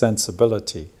his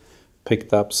sensibility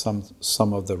picked up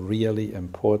some of the really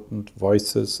important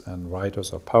voices and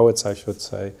writers or poets, I should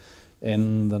say,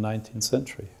 in the 19th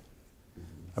century.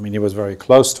 I mean, he was very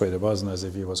close to it. It wasn't as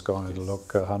if he was going to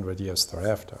look 100 years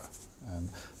thereafter. And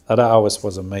that I always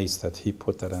was amazed that he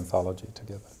put that anthology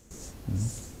together.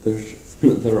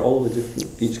 There are all the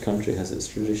different, each country has its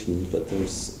traditions, but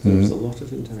there's a lot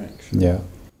of interaction. Yeah,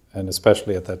 and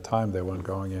especially at that time, they weren't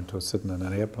going into sitting in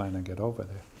an airplane and get over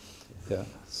there. Yeah,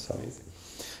 so. Amazing.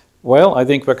 Well, I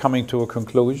think we're coming to a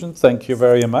conclusion. Thank you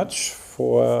very much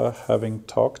for having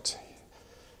talked,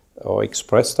 or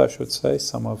expressed, I should say,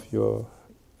 some of your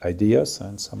ideas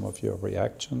and some of your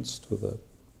reactions to the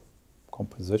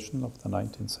composition of the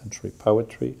 19th century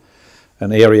poetry,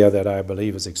 an area that I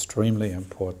believe is extremely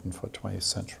important for 20th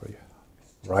century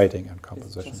writing and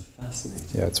composition. It's fascinating.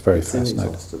 Yeah, it's very fascinating.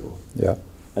 Inexhaustible. Yeah.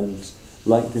 And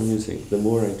like the music, the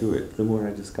more I do it, the more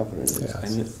I discover in it.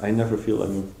 Yes. I never feel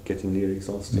I'm getting near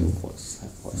exhausting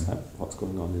what's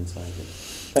going on inside it.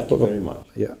 Thank you very much.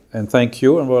 Yeah, and thank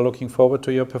you, and we're looking forward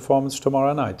to your performance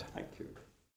tomorrow night. Thank you.